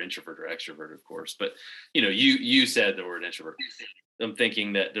as either introvert or extrovert, of course, but you said the word introvert. I'm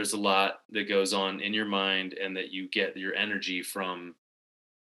thinking that there's a lot that goes on in your mind, and that you get your energy from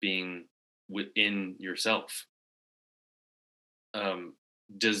being within yourself. Um,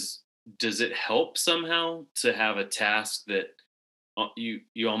 does does it help somehow to have a task that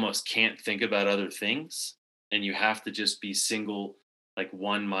you almost can't think about other things, and you have to just be single, like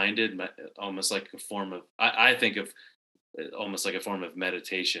one minded, almost like a form of I think of almost like a form of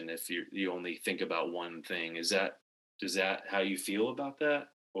meditation if you only think about one thing. Does that how you feel about that,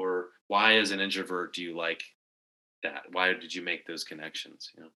 or why as an introvert do you like that? Why did you make those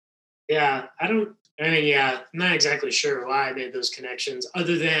connections? Yeah, I mean, yeah, I'm not exactly sure why I made those connections,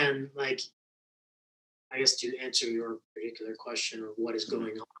 other than like, I guess to answer your particular question of what is Mhm. going on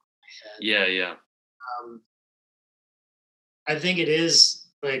in my head. Yeah, yeah. Um, I think it is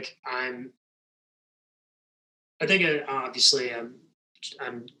like I think obviously I'm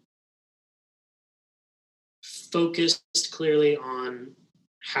focused clearly on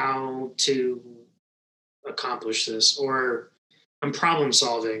how to accomplish this, or I'm problem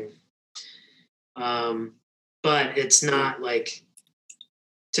solving. Um, but it's not like,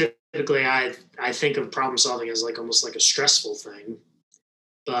 typically I think of problem solving as like almost like a stressful thing,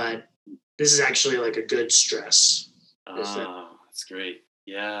 but this is actually like a good stress. If that, Oh, that's great.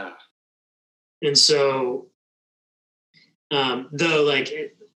 Yeah. and so though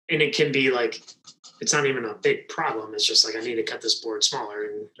and it can be like, it's not even a big problem. It's just like, I need to cut this board smaller,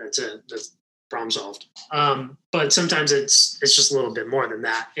 and that's it. That's problem solved. But sometimes it's just a little bit more than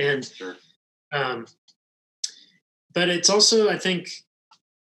that, and Sure. um, but it's also, I think,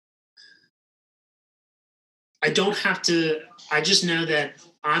 I don't have to. I just know that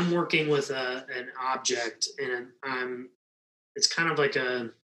I'm working with an object, and It's kind of like a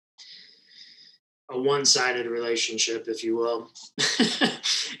one-sided relationship, if you will.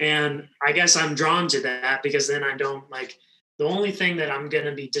 And I guess I'm drawn to that, because then I don't like, the only thing that I'm going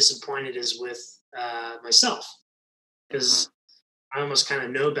to be disappointed is with myself, Uh-huh. because I almost kind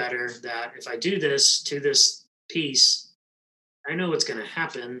of know better that if I do this to this piece, I know what's going to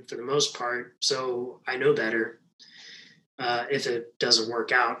happen for the most part. So I know better if it doesn't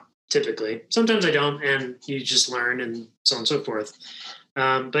work out. Typically, sometimes I don't, and you just learn, and so on and so forth.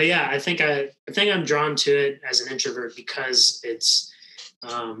 But yeah, I think I'm drawn to it as an introvert, because it's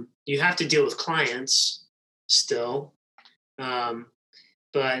you have to deal with clients still, um,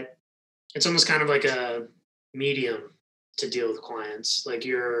 but it's almost kind of like a medium to deal with clients. Like,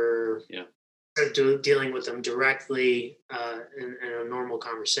 you're Yeah. dealing with them directly in a normal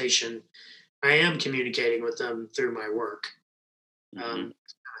conversation. I am communicating with them through my work. Hmm.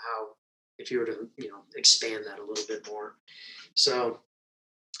 How, if you were to expand that a little bit more, so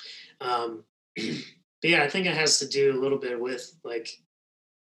Um, but yeah, I think it has to do a little bit with like,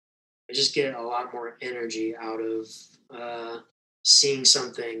 I just get a lot more energy out of seeing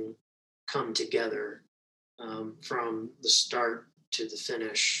something come together from the start to the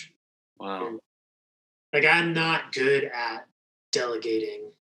finish. Wow. And like, I'm not good at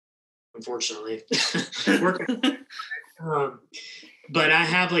delegating, unfortunately. Working, um, but I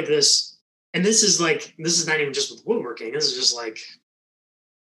have like this, and this is not even just with woodworking. This is just like,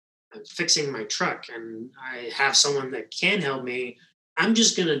 I'm fixing my truck, and I have someone that can help me. I'm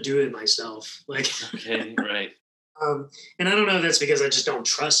just gonna do it myself. Like, Okay. Right. um, and I don't know if that's because I just don't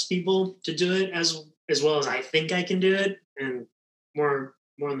trust people to do it as well as I think I can do it, and more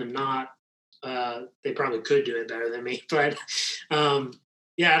than not, they probably could do it better than me. But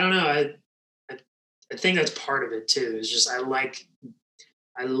yeah, I don't know. I I think that's part of it too. Is just I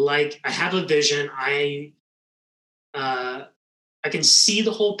have a vision. Uh, I can see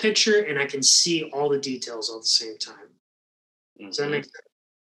the whole picture, and I can see all the details all at the same time. So that Hmm. makes sense.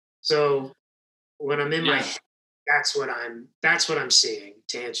 So when I'm in my Yeah. head, that's what I'm seeing.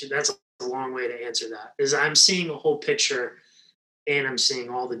 To answer, that's a long way to answer that. Is I'm seeing a whole picture, and I'm seeing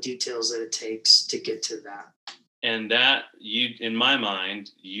all the details that it takes to get to that. And that in my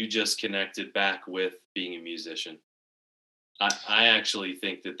mind, you just connected back with being a musician. I actually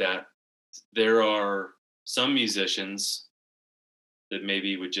think that there are some musicians that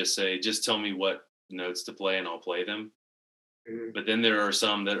maybe would just say, just tell me what notes to play and I'll play them. Mhm. But then there are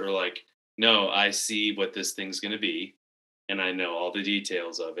some that are like, no, I see what this thing's going to be, and I know all the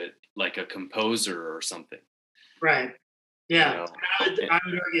details of it, like a composer or something. Right. You Yeah, know, I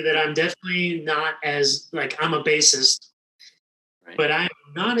would argue that I'm definitely not as like I'm a bassist, right? but I'm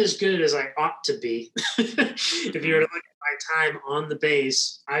not as good as I ought to be. If you were Mhm. to look at my time on the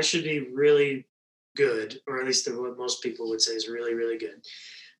bass, I should be really good, or at least what most people would say is really, really good.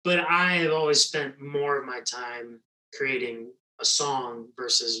 But I have always spent more of my time creating a song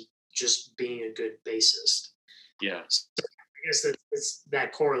versus just being a good bassist. Yeah, So I guess that it's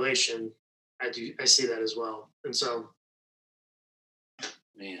that correlation. I see that as well, and so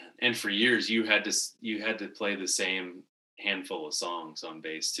man. And for years, you had to play the same handful of songs on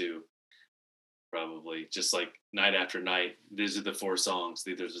bass too. Probably just like night after night. These are the four songs.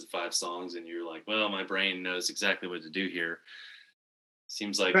 These are the five songs, and you're like, well, my brain knows exactly what to do here.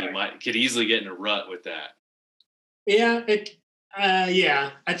 Seems like you right. could easily get in a rut with that. Yeah,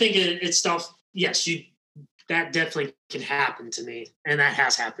 yeah. I think it's stuff. Yes, you that definitely can happen to me, and that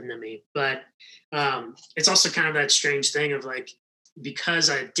has happened to me. But it's also kind of that strange thing of like because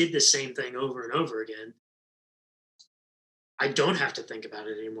I did the same thing over and over again, I don't have to think about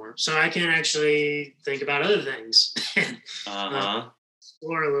it anymore. So I can actually think about other things and Uh uh, huh.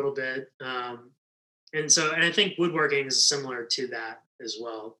 explore a little bit. And I think woodworking is similar to that as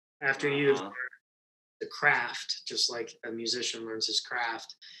well. After Uh you've huh. the craft, just like a musician learns his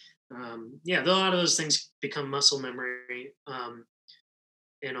craft. Yeah, a lot of those things become muscle memory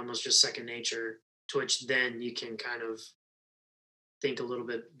and almost just second nature, to which then you can kind of think a little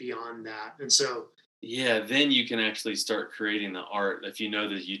bit beyond that. And so, Yeah, then you can actually start creating the art if you know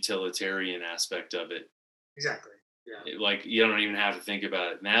the utilitarian aspect of it. exactly, yeah, Like you don't even have to think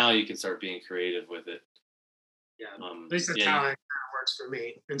about it. Now you can start being creative with it. yeah. At least that's Yeah, how it kind of works for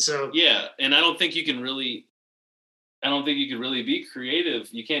me. And so, yeah, and I don't think you can really. I don't think you can really be creative.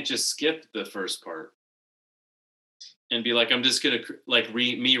 You can't just skip the first part and be like, I'm just gonna like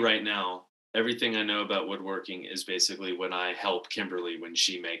me right now. Everything I know about woodworking is basically when I help Kimberly when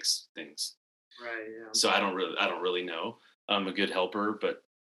she makes things. right, yeah, So I don't really know. I'm a good helper, but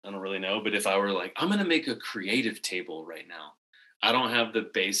I don't really know. But if I were like, I'm gonna make a creative table right now, I don't have the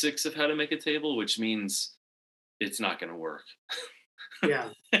basics of how to make a table, which means it's not gonna work. yeah,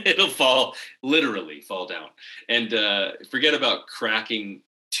 It'll literally fall down. And forget about cracking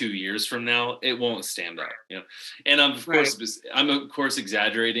 2 years from now. It won't stand up. You know. And right, I'm of course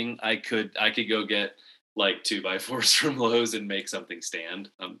exaggerating. I could go get like two by fours from Lowe's and make something stand.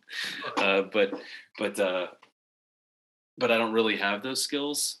 Uh, but but uh, but I don't really have those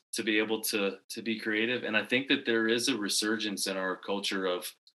skills to be able to be creative. And I think that there is a resurgence in our culture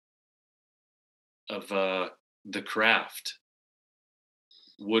of the craft,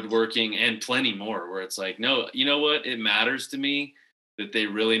 woodworking, and plenty more. Where it's like, no, you know what? It matters to me that they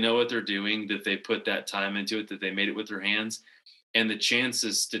really know what they're doing, that they put that time into it, that they made it with their hands, and the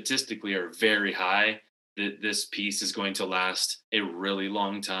chances statistically are very high that this piece is going to last a really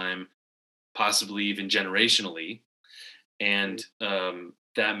long time, possibly even generationally. And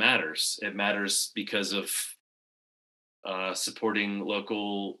that matters. It matters because of supporting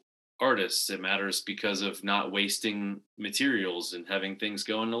local artists. It matters because of not wasting materials and having things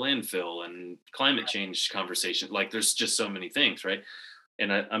go into landfill and climate change conversation. Like there's just so many things, right?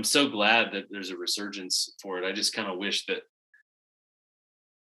 And I'm so glad that there's a resurgence for it. I just kind of wish that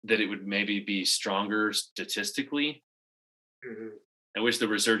it would maybe be stronger statistically. mhm, I wish the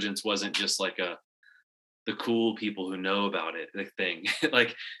resurgence wasn't just like a the cool people who know about it the thing.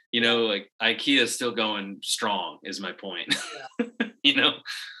 Like, yeah, like IKEA is still going strong is my point. yeah, you know?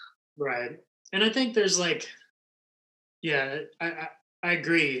 right. And I think there's like, yeah, I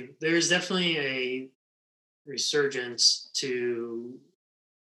agree. There's definitely a resurgence to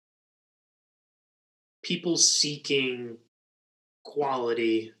people seeking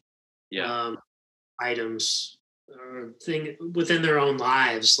quality Yeah. um, items thing within their own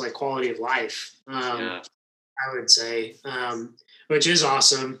lives, like quality of life. Yeah. I would say, which is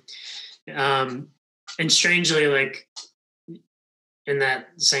awesome. Um, and strangely, like in that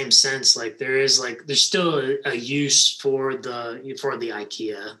same sense, like there's still a use for the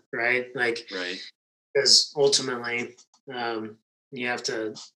IKEA, right? Like Right. because ultimately, um, you have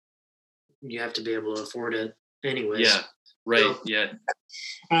to you have to be able to afford it, Yeah. anyways. Right. So, Yeah.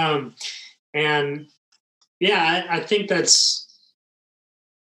 um, and yeah, I think that's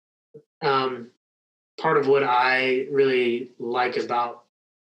um, part of what I really like about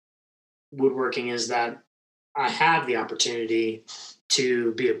woodworking is that I have the opportunity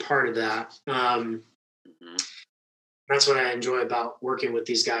to be a part of that. Mhm. That's what I enjoy about working with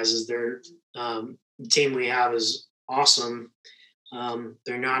these guys is the team we have is awesome.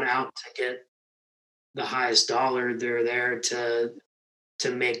 They're not out to get the highest dollar. They're there to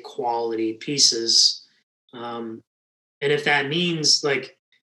make quality pieces. Um, And if that means like,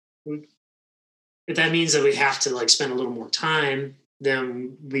 if that means that we have to like spend a little more time,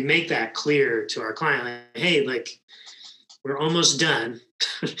 then we make that clear to our client. Like, hey, like we're almost done.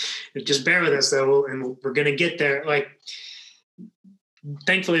 Just bear with us though, and we're gonna get there. Like,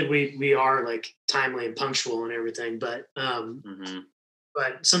 thankfully, we are like timely and punctual and everything. But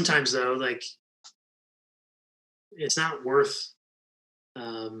but sometimes though, like it's not worth,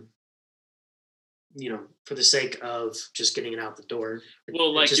 for the sake of just getting it out the door.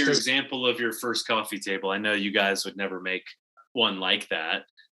 Well, like just your doesn't. example of your first coffee table, I know you guys would never make one like that,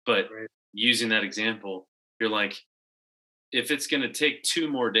 but Right. using that example, you're like, if it's going to take 2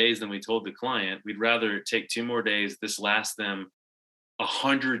 more days than we told the client, we'd rather it take 2 more days. This lasts them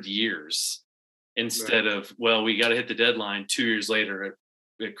 100 years Right. instead of, well, we got to hit the deadline. 2 years later,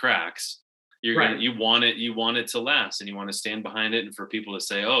 it cracks. Right. You want it to last, and you want to stand behind it, and for people to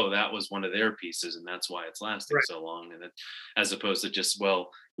say, oh, that was one of their pieces, and that's why it's lasting Right. so long. And then, as opposed to just,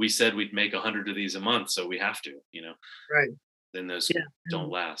 well, we said we'd make 100 of these a month, so we have to, Right. then those Yeah. don't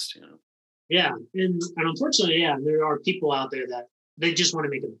last. Yeah, and unfortunately, yeah, there are people out there that they just want to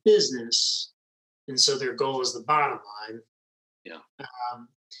make a business, and so their goal is the bottom line. Yeah.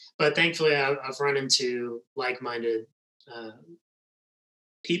 But thankfully, I've run into like-minded uh,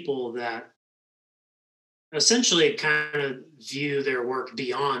 people that essentially kind of view their work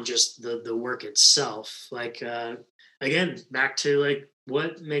beyond just the work itself. Like again, back to like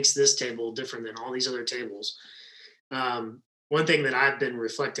what makes this table different than all these other tables. One thing that I've been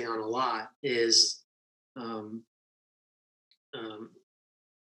reflecting on a lot is, um, um,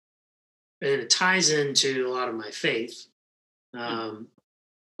 and it ties into a lot of my faith, Hmm. um,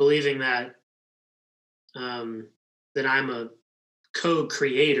 believing um, that I'm a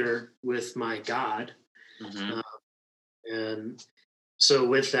co-creator with my God, Hmm. uh, and so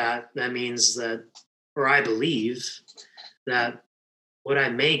with that, that means that, or I believe that what I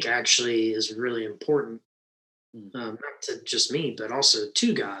make actually is really important, not to just me, but also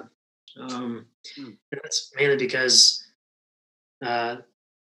to God. And that's mainly because uh,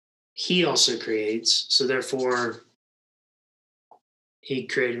 He also creates. So therefore, He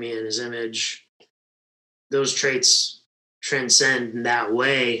created me in His image. Those traits transcend in that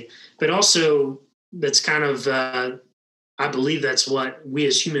way, but also that's kind of I believe that's what we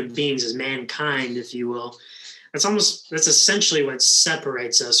as human beings, as mankind, if you will, that's essentially what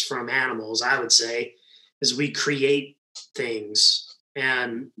separates us from animals, I would say, is we create things.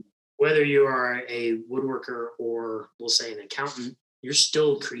 And whether you are a woodworker or we'll say an accountant, you're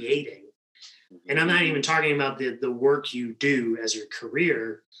still creating. And I'm not even talking about the work you do as your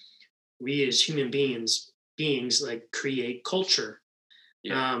career. We as human beings like create culture.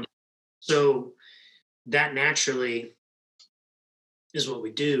 Yeah. Um, so that naturally is what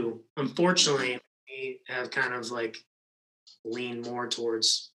we do. Unfortunately, we have kind of like leaned more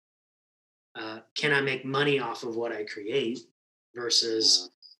towards can I make money off of what I create Yeah. versus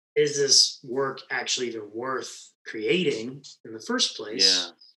is this work actually even worth creating in the first Yeah.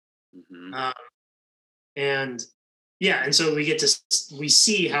 place? Hmm. Uh, and yeah, and so we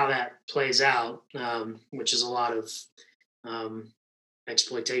see how that plays out, which is a lot of um,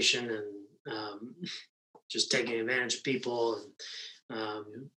 exploitation and just taking advantage of people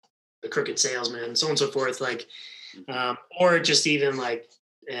and the crooked salesman, so on and so forth. Like, or just even like,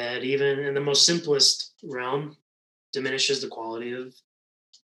 even in the most simplest realm, diminishes the quality of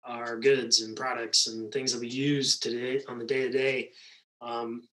our goods and products and things that we use today on the day to day.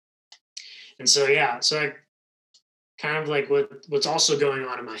 And so, yeah, so I kind of like what's also going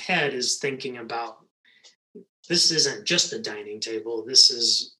on in my head is thinking about this isn't just a dining table. This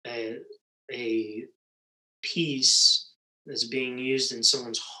is a piece that's being used in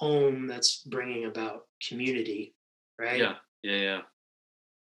someone's home that's bringing about community, right? Yeah. Yeah. Yeah.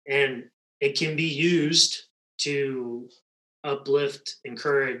 And it can be used to uplift,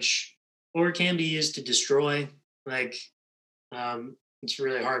 encourage, or it can be used to destroy. Like, it's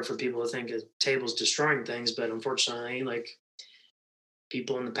really hard for people to think of tables destroying things, but unfortunately, like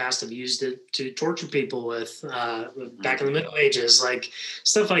people in the past have used it to torture people with, back in the Middle Ages, like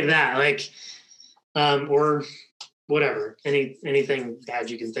stuff like that, like, or whatever, anything bad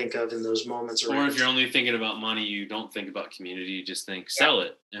you can think of in those moments Or if around. you're only thinking about money, you don't think about community. You just think Yeah, sell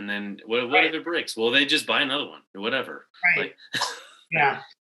it, and then what right, if it breaks? Well, they just buy another one or whatever. right, Like, yeah.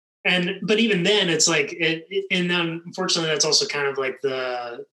 And but even then, it's like and then unfortunately, that's also kind of like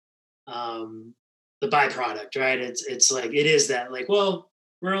um, the byproduct, right? It's like it is that like, well,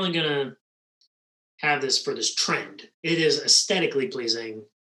 we're only gonna have this for this trend. It is aesthetically pleasing.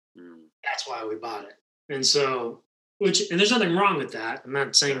 mm, That's why we bought it. And so, and there's nothing wrong with that. I'm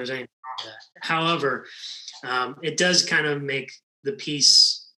not saying yeah, there's anything that. However, it does kind of make the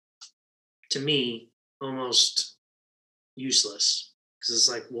piece, to me, almost useless, because it's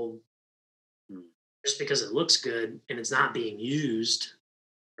like, well, Hmm. just because it looks good and it's not being used,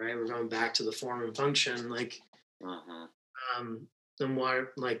 right? We're going back to the form and function. Like, Uh-huh. then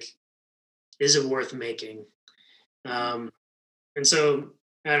what? Like, is it worth making? And so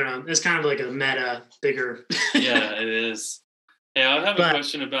I don't know. It's kind of like a meta, bigger. Yeah, it is. Hey, I have a But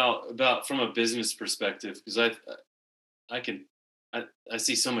question about from a business perspective, because I can I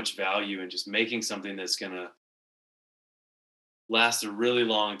see so much value in just making something that's gonna last a really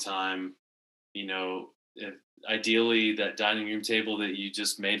long time. You know, if, ideally that dining room table that you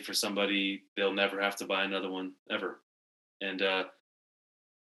just made for somebody, they'll never have to buy another one ever. And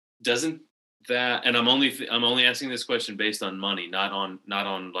doesn't that? And I'm only asking this question based on money, not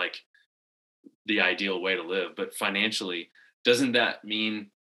on like the ideal way to live, but financially, doesn't that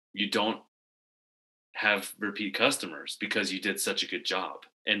mean you don't have repeat customers because you did such a good job?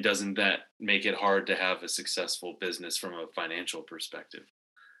 And doesn't that make it hard to have a successful business from a financial perspective?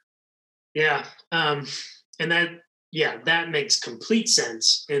 yeah, and that makes complete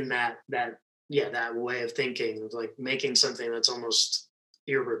sense in that way of thinking, of like making something that's almost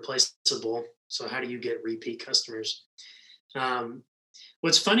irreplaceable. So how do you get repeat customers? Um,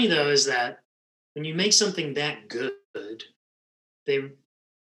 what's funny though is that when you make something that good, they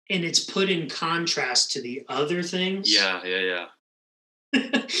and it's put in contrast to the other things Yeah, yeah, yeah.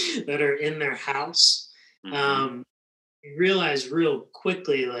 that are in their house, Hmm. um, you realize real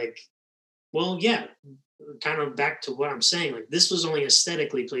quickly, like, well, yeah, kind of back to what I'm saying. Like, this was only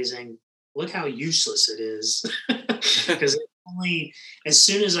aesthetically pleasing. Look how useless it is, because only as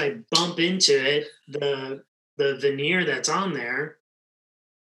soon as I bump into it, the veneer that's on there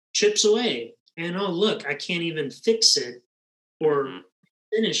chips away, and oh look, I can't even fix it or Hmm.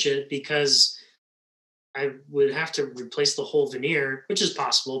 finish it because I would have to replace the whole veneer, which is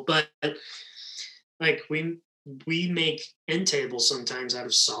possible. But like we make end tables sometimes out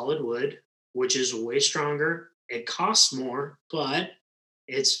of solid wood, which is way stronger. It costs more, but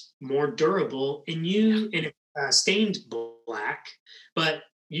it's more durable. Yeah. And it's stained black. But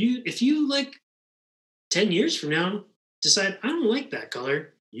if you like 10 years from now decide I don't like that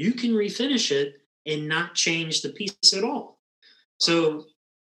color, you can refinish it and not change the piece at all. Wow. So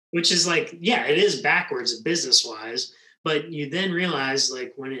which is like, yeah, it is backwards business wise, but you then realize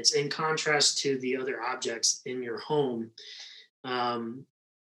like when it's in contrast to the other objects in your home, um,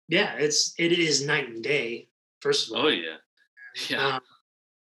 yeah, it is night and day, first of Oh all. yeah. Yeah. um,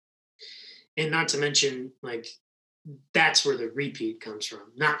 and not to mention like that's where the repeat comes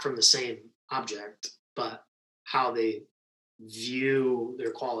from, not from the same object, but how they view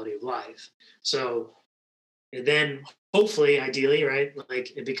their quality of life. So and then hopefully, ideally, right,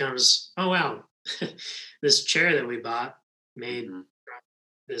 like it becomes, oh wow, this chair that we bought made Hmm.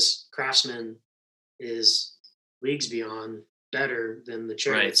 this craftsman is leagues beyond better than the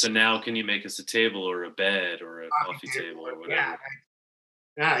chair Right. So that's now, can you make us a table or a bed or a coffee coffee table. table or Yeah,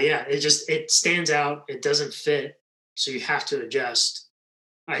 whatever? yeah. It stands out. It doesn't fit, so you have to adjust.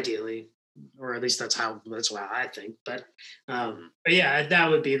 Ideally, or at least that's why I think. Hmm. But yeah, that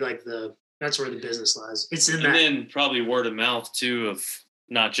would be like that's where the business lies. It's in And that. then probably word of mouth too, of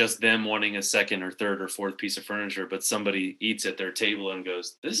not just them wanting a second or third or fourth piece of furniture, but somebody eats at their table and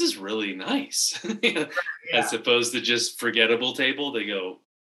goes, "This is really nice," Yeah, as opposed to just forgettable table. They go,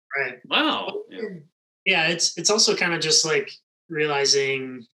 right. "Wow." Yeah. Yeah, it's also kind of just like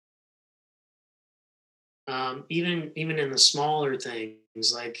realizing, even in the smaller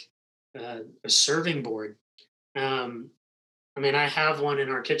things like a serving board. Um, I mean, I have one in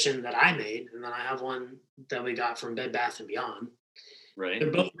our kitchen that I made, and then I have one that we got from Bed Bath and Beyond. Right.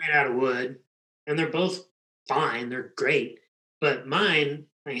 They're both made out of wood, and they're both fine. They're great, but mine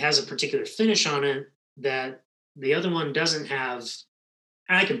like has a particular finish on it that the other one doesn't have.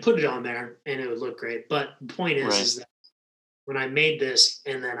 I can put it on there and it would look great, but the point Right. is that when I made this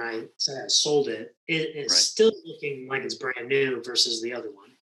and then I said I sold it, it is Right. still looking like it's brand new versus the other one.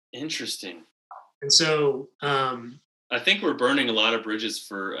 Interesting. And so, I think we're burning a lot of bridges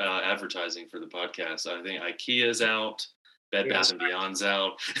for advertising for the podcast. I think IKEA's out, Bed yeah, Bath so, and Beyond's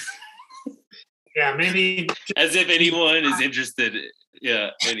out, yeah, maybe as if anyone is interested.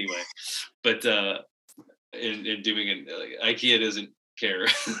 Yeah. Anyway, but in doing it, like, IKEA doesn't care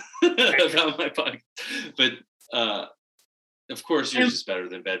about my podcast. But uh, of course, yours is better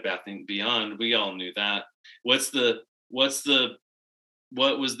than Bed Bath and Beyond. We all knew that. What's the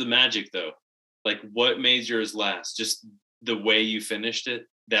what was the magic though? Like, what made yours last? Just the way you finished it.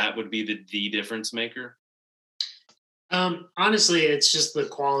 That would be the difference maker. Honestly, it's just the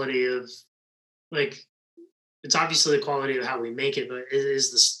quality of like it's obviously the quality of how we make it, but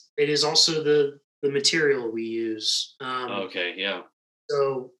it is also the material we use. Okay, yeah.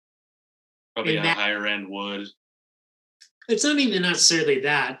 So Probably in a that, higher end wood. it's not even necessarily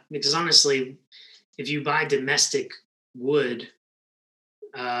that because honestly, if you buy domestic wood,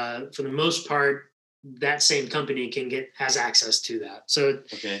 for the most part, that same company has access to that. So,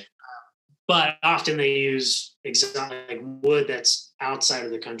 Okay. but often they use exotic wood that's outside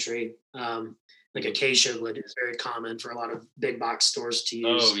of the country. Like acacia wood is very common for a lot of big box stores to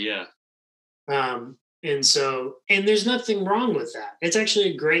Oh use. yeah. And there's nothing wrong with that. It's actually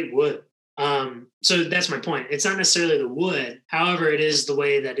a great wood. So that's my point. It's not necessarily the wood, however, it is the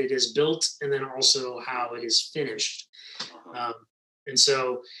way that it is built, and then also how it is finished. Uh-huh. Um, and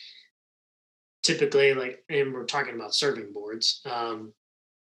so typically, and we're talking about serving boards,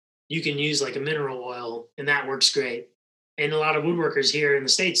 you can use like a mineral oil, and that works great. And a lot of woodworkers here in the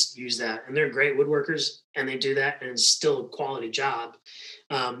States use that, and they're great woodworkers, and they do that, and it's still a quality job.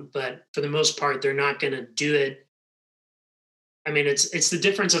 But for the most part, they're not going to do it. I mean, it's the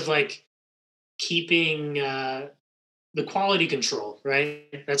difference of like keeping the quality control, right?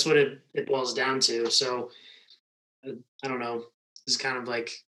 That's what it boils down to. So I don't know. This is kind of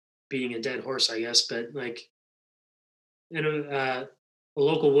like beating a dead horse, I guess, but like a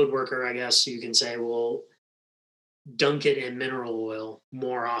local woodworker, I guess you can say, will dunk it in mineral oil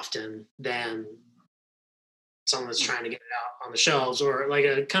more often than someone that's trying to get it out on the shelves, or like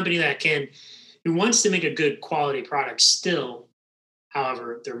a company who wants to make a good quality product still.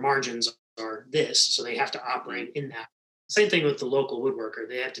 However, their margins are this, so they have to operate in that. Same thing with the local woodworker;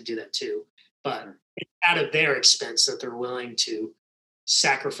 they have to do that too. But it's out of their expense that they're willing to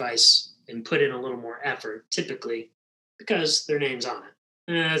sacrifice and put in a little more effort, typically because their name's on it.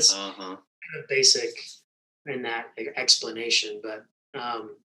 And that's Uh-huh. kind of basic in that explanation. But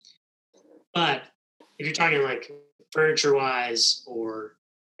if you're talking like furniture wise or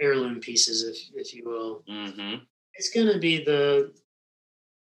heirloom pieces, if you will, Mm-hmm. it's going to be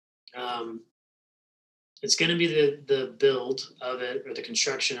um, the build of it or the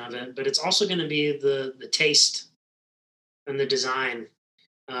construction of it, but it's also going to be the taste and the design,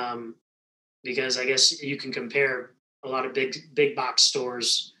 um, because I guess you can compare a lot of big box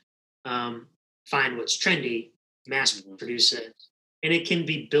stores, um, find what's trendy, mass Mm-hmm. produce it, and it can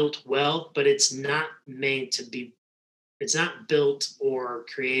be built well, but it's not made to be. It's not built or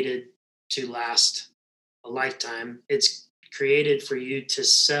created to last a lifetime. It's created for you to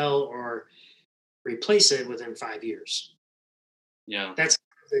sell or replace it within 5 years. Yeah. That's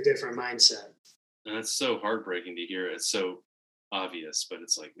a different mindset. And it's so heartbreaking to hear. It's so obvious, but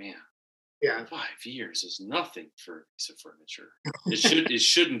it's like, man, Yeah. 5 years is nothing for a piece of furniture. It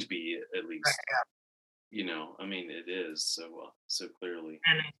shouldn't be, at least. I mean, it is so clearly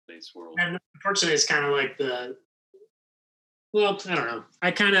And, in today's world. and unfortunately, it's kind of like well, I don't know.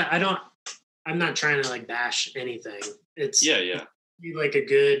 I don't, I'm not trying to like bash anything. Yeah, yeah. Like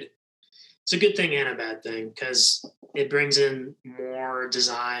it's a good thing and a bad thing because it brings in more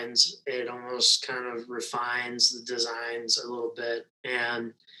designs. It almost kind of refines the designs a little bit,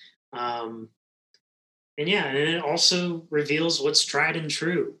 um, and yeah, and it also reveals what's tried and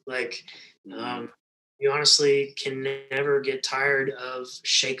true. Like, Mm-hmm. um, you honestly can never get tired of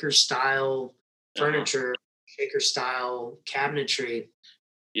shaker style Uh-huh. furniture, shaker style cabinetry.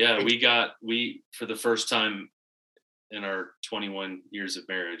 Yeah, we for the first time in our 21 years of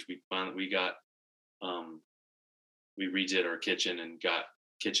marriage, we got um we redid our kitchen and got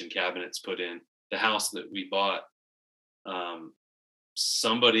kitchen cabinets put in. The house that we bought, um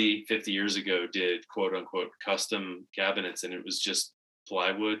somebody 50 years ago did quote unquote custom cabinets, and it was just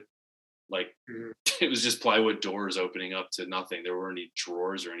plywood, like Mhm. it was just plywood doors opening up to nothing. There weren't any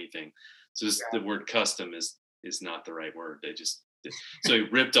drawers or anything. So the word custom is not the right word. So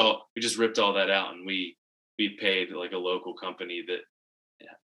we just ripped all that out, and we paid like a local company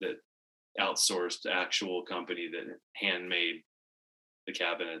that outsourced actual company that handmade the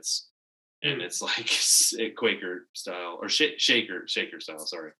cabinets. And Mm. it's like Quaker style or shaker style,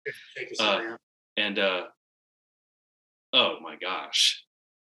 sorry. Shaker uh style, yeah. and oh my gosh,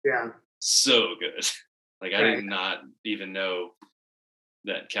 Yeah. so good. Like, I Right. did not even know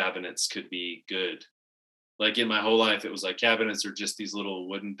that cabinets could be good. Like, in my whole life, it was like cabinets are just these little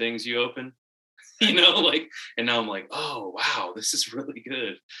wooden things you open, like, and now I'm like, oh wow, this is really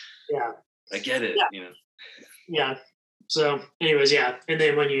good. Yeah. I get Yeah. it. Yeah. So, anyways, yeah. And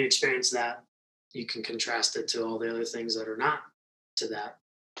then when you experience that, you can contrast it to all the other things that are not to that.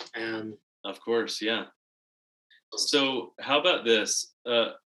 And Of course, yeah. So how about this?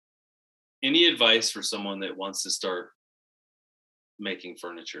 Any advice for someone that wants to start making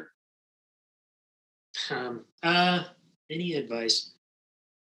furniture? Any advice?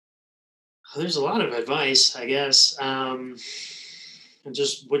 Oh, there's a lot of advice, I guess. And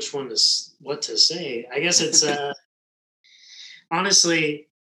just which one is what to say. I guess it's honestly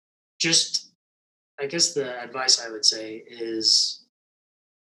just. I guess the advice I would say is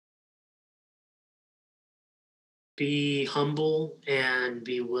be humble and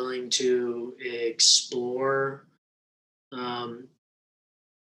be willing to explore um,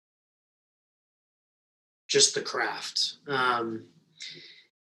 just the craft. Um,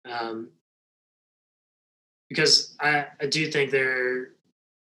 because I do think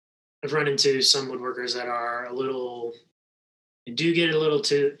I've run into some woodworkers that are a little, they do get a little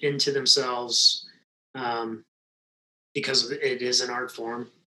too into themselves um, because it is an art form.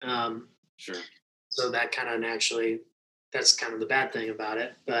 Um, Sure. so that kind of naturally, that's kind of the bad thing about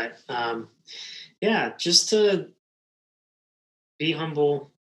it. But yeah, just to be humble,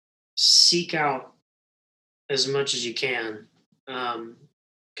 seek out as much as you can,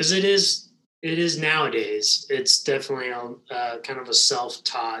 because it is nowadays. It's definitely a kind of a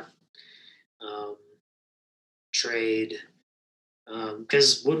self-taught um, trade.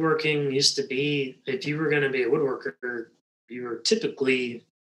 Because woodworking used to be, if you were going to be a woodworker, you were typically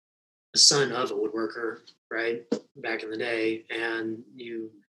a son of a woodworker, right? Back in the day, and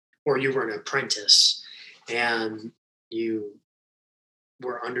or you were an apprentice, and you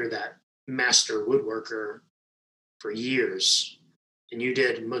were under that master woodworker for years, and you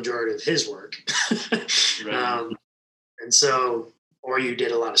did majority of his work. Right. And so, or you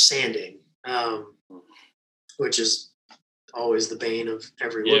did a lot of sanding, which is always the bane of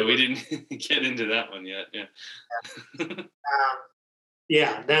every Yeah, woodworker. we didn't get into that one yet. Yeah.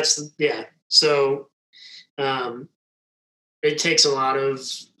 Yeah. So it takes a lot of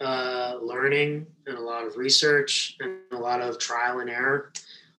learning and a lot of research and a lot of trial and error.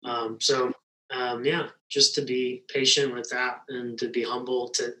 Yeah, just to be patient with that and to be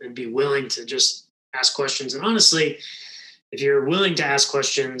humble and be willing to just ask questions. And honestly, if you're willing to ask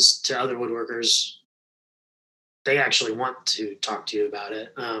questions to other woodworkers, they actually want to talk to you about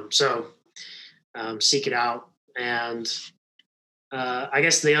it. Seek it out. And I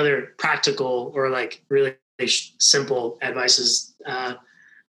guess the other practical or like really simple advice is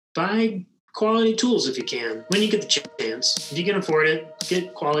buy quality tools if you can, when you get the chance. If you can afford it,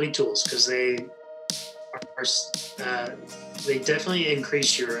 get quality tools because they definitely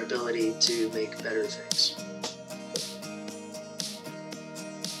increase your ability to make better things.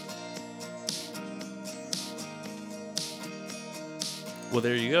 Well,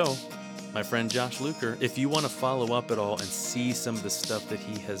 there you go, my friend Josh Luker. If you want to follow up at all and see some of the stuff that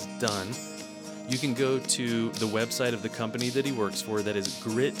he has done, you can go to the website of the company that he works for. That is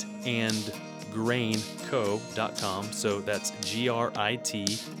gritandgrainco.com. So that's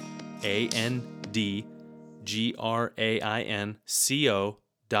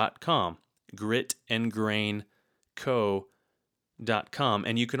gritandgrainco.com. gritandgrainco.com.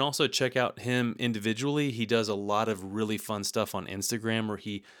 And you can also check out him individually. He does a lot of really fun stuff on Instagram where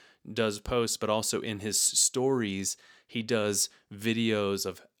he does posts, but also in his stories, he does videos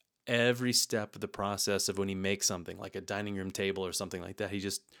of every step of the process of when he makes something like a dining room table or something like that. He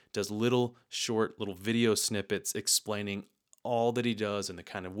just does little video snippets explaining all that he does and the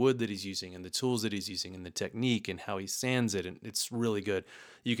kind of wood that he's using and the tools that he's using and the technique and how he sands it. And it's really good.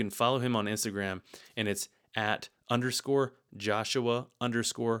 You can follow him on Instagram, and it's at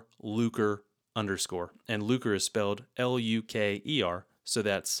 _Joshua_Luker_. And Luker is spelled Luker. So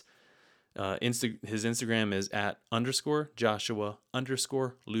that's his Instagram is at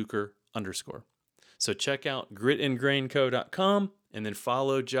 _Joshua_Luker_. So check out gritandgrainco.com and then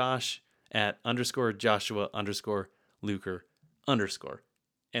follow Josh at _Joshua_Luker_.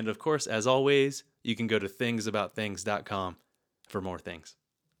 And of course, as always, you can go to thingsaboutthings.com for more things.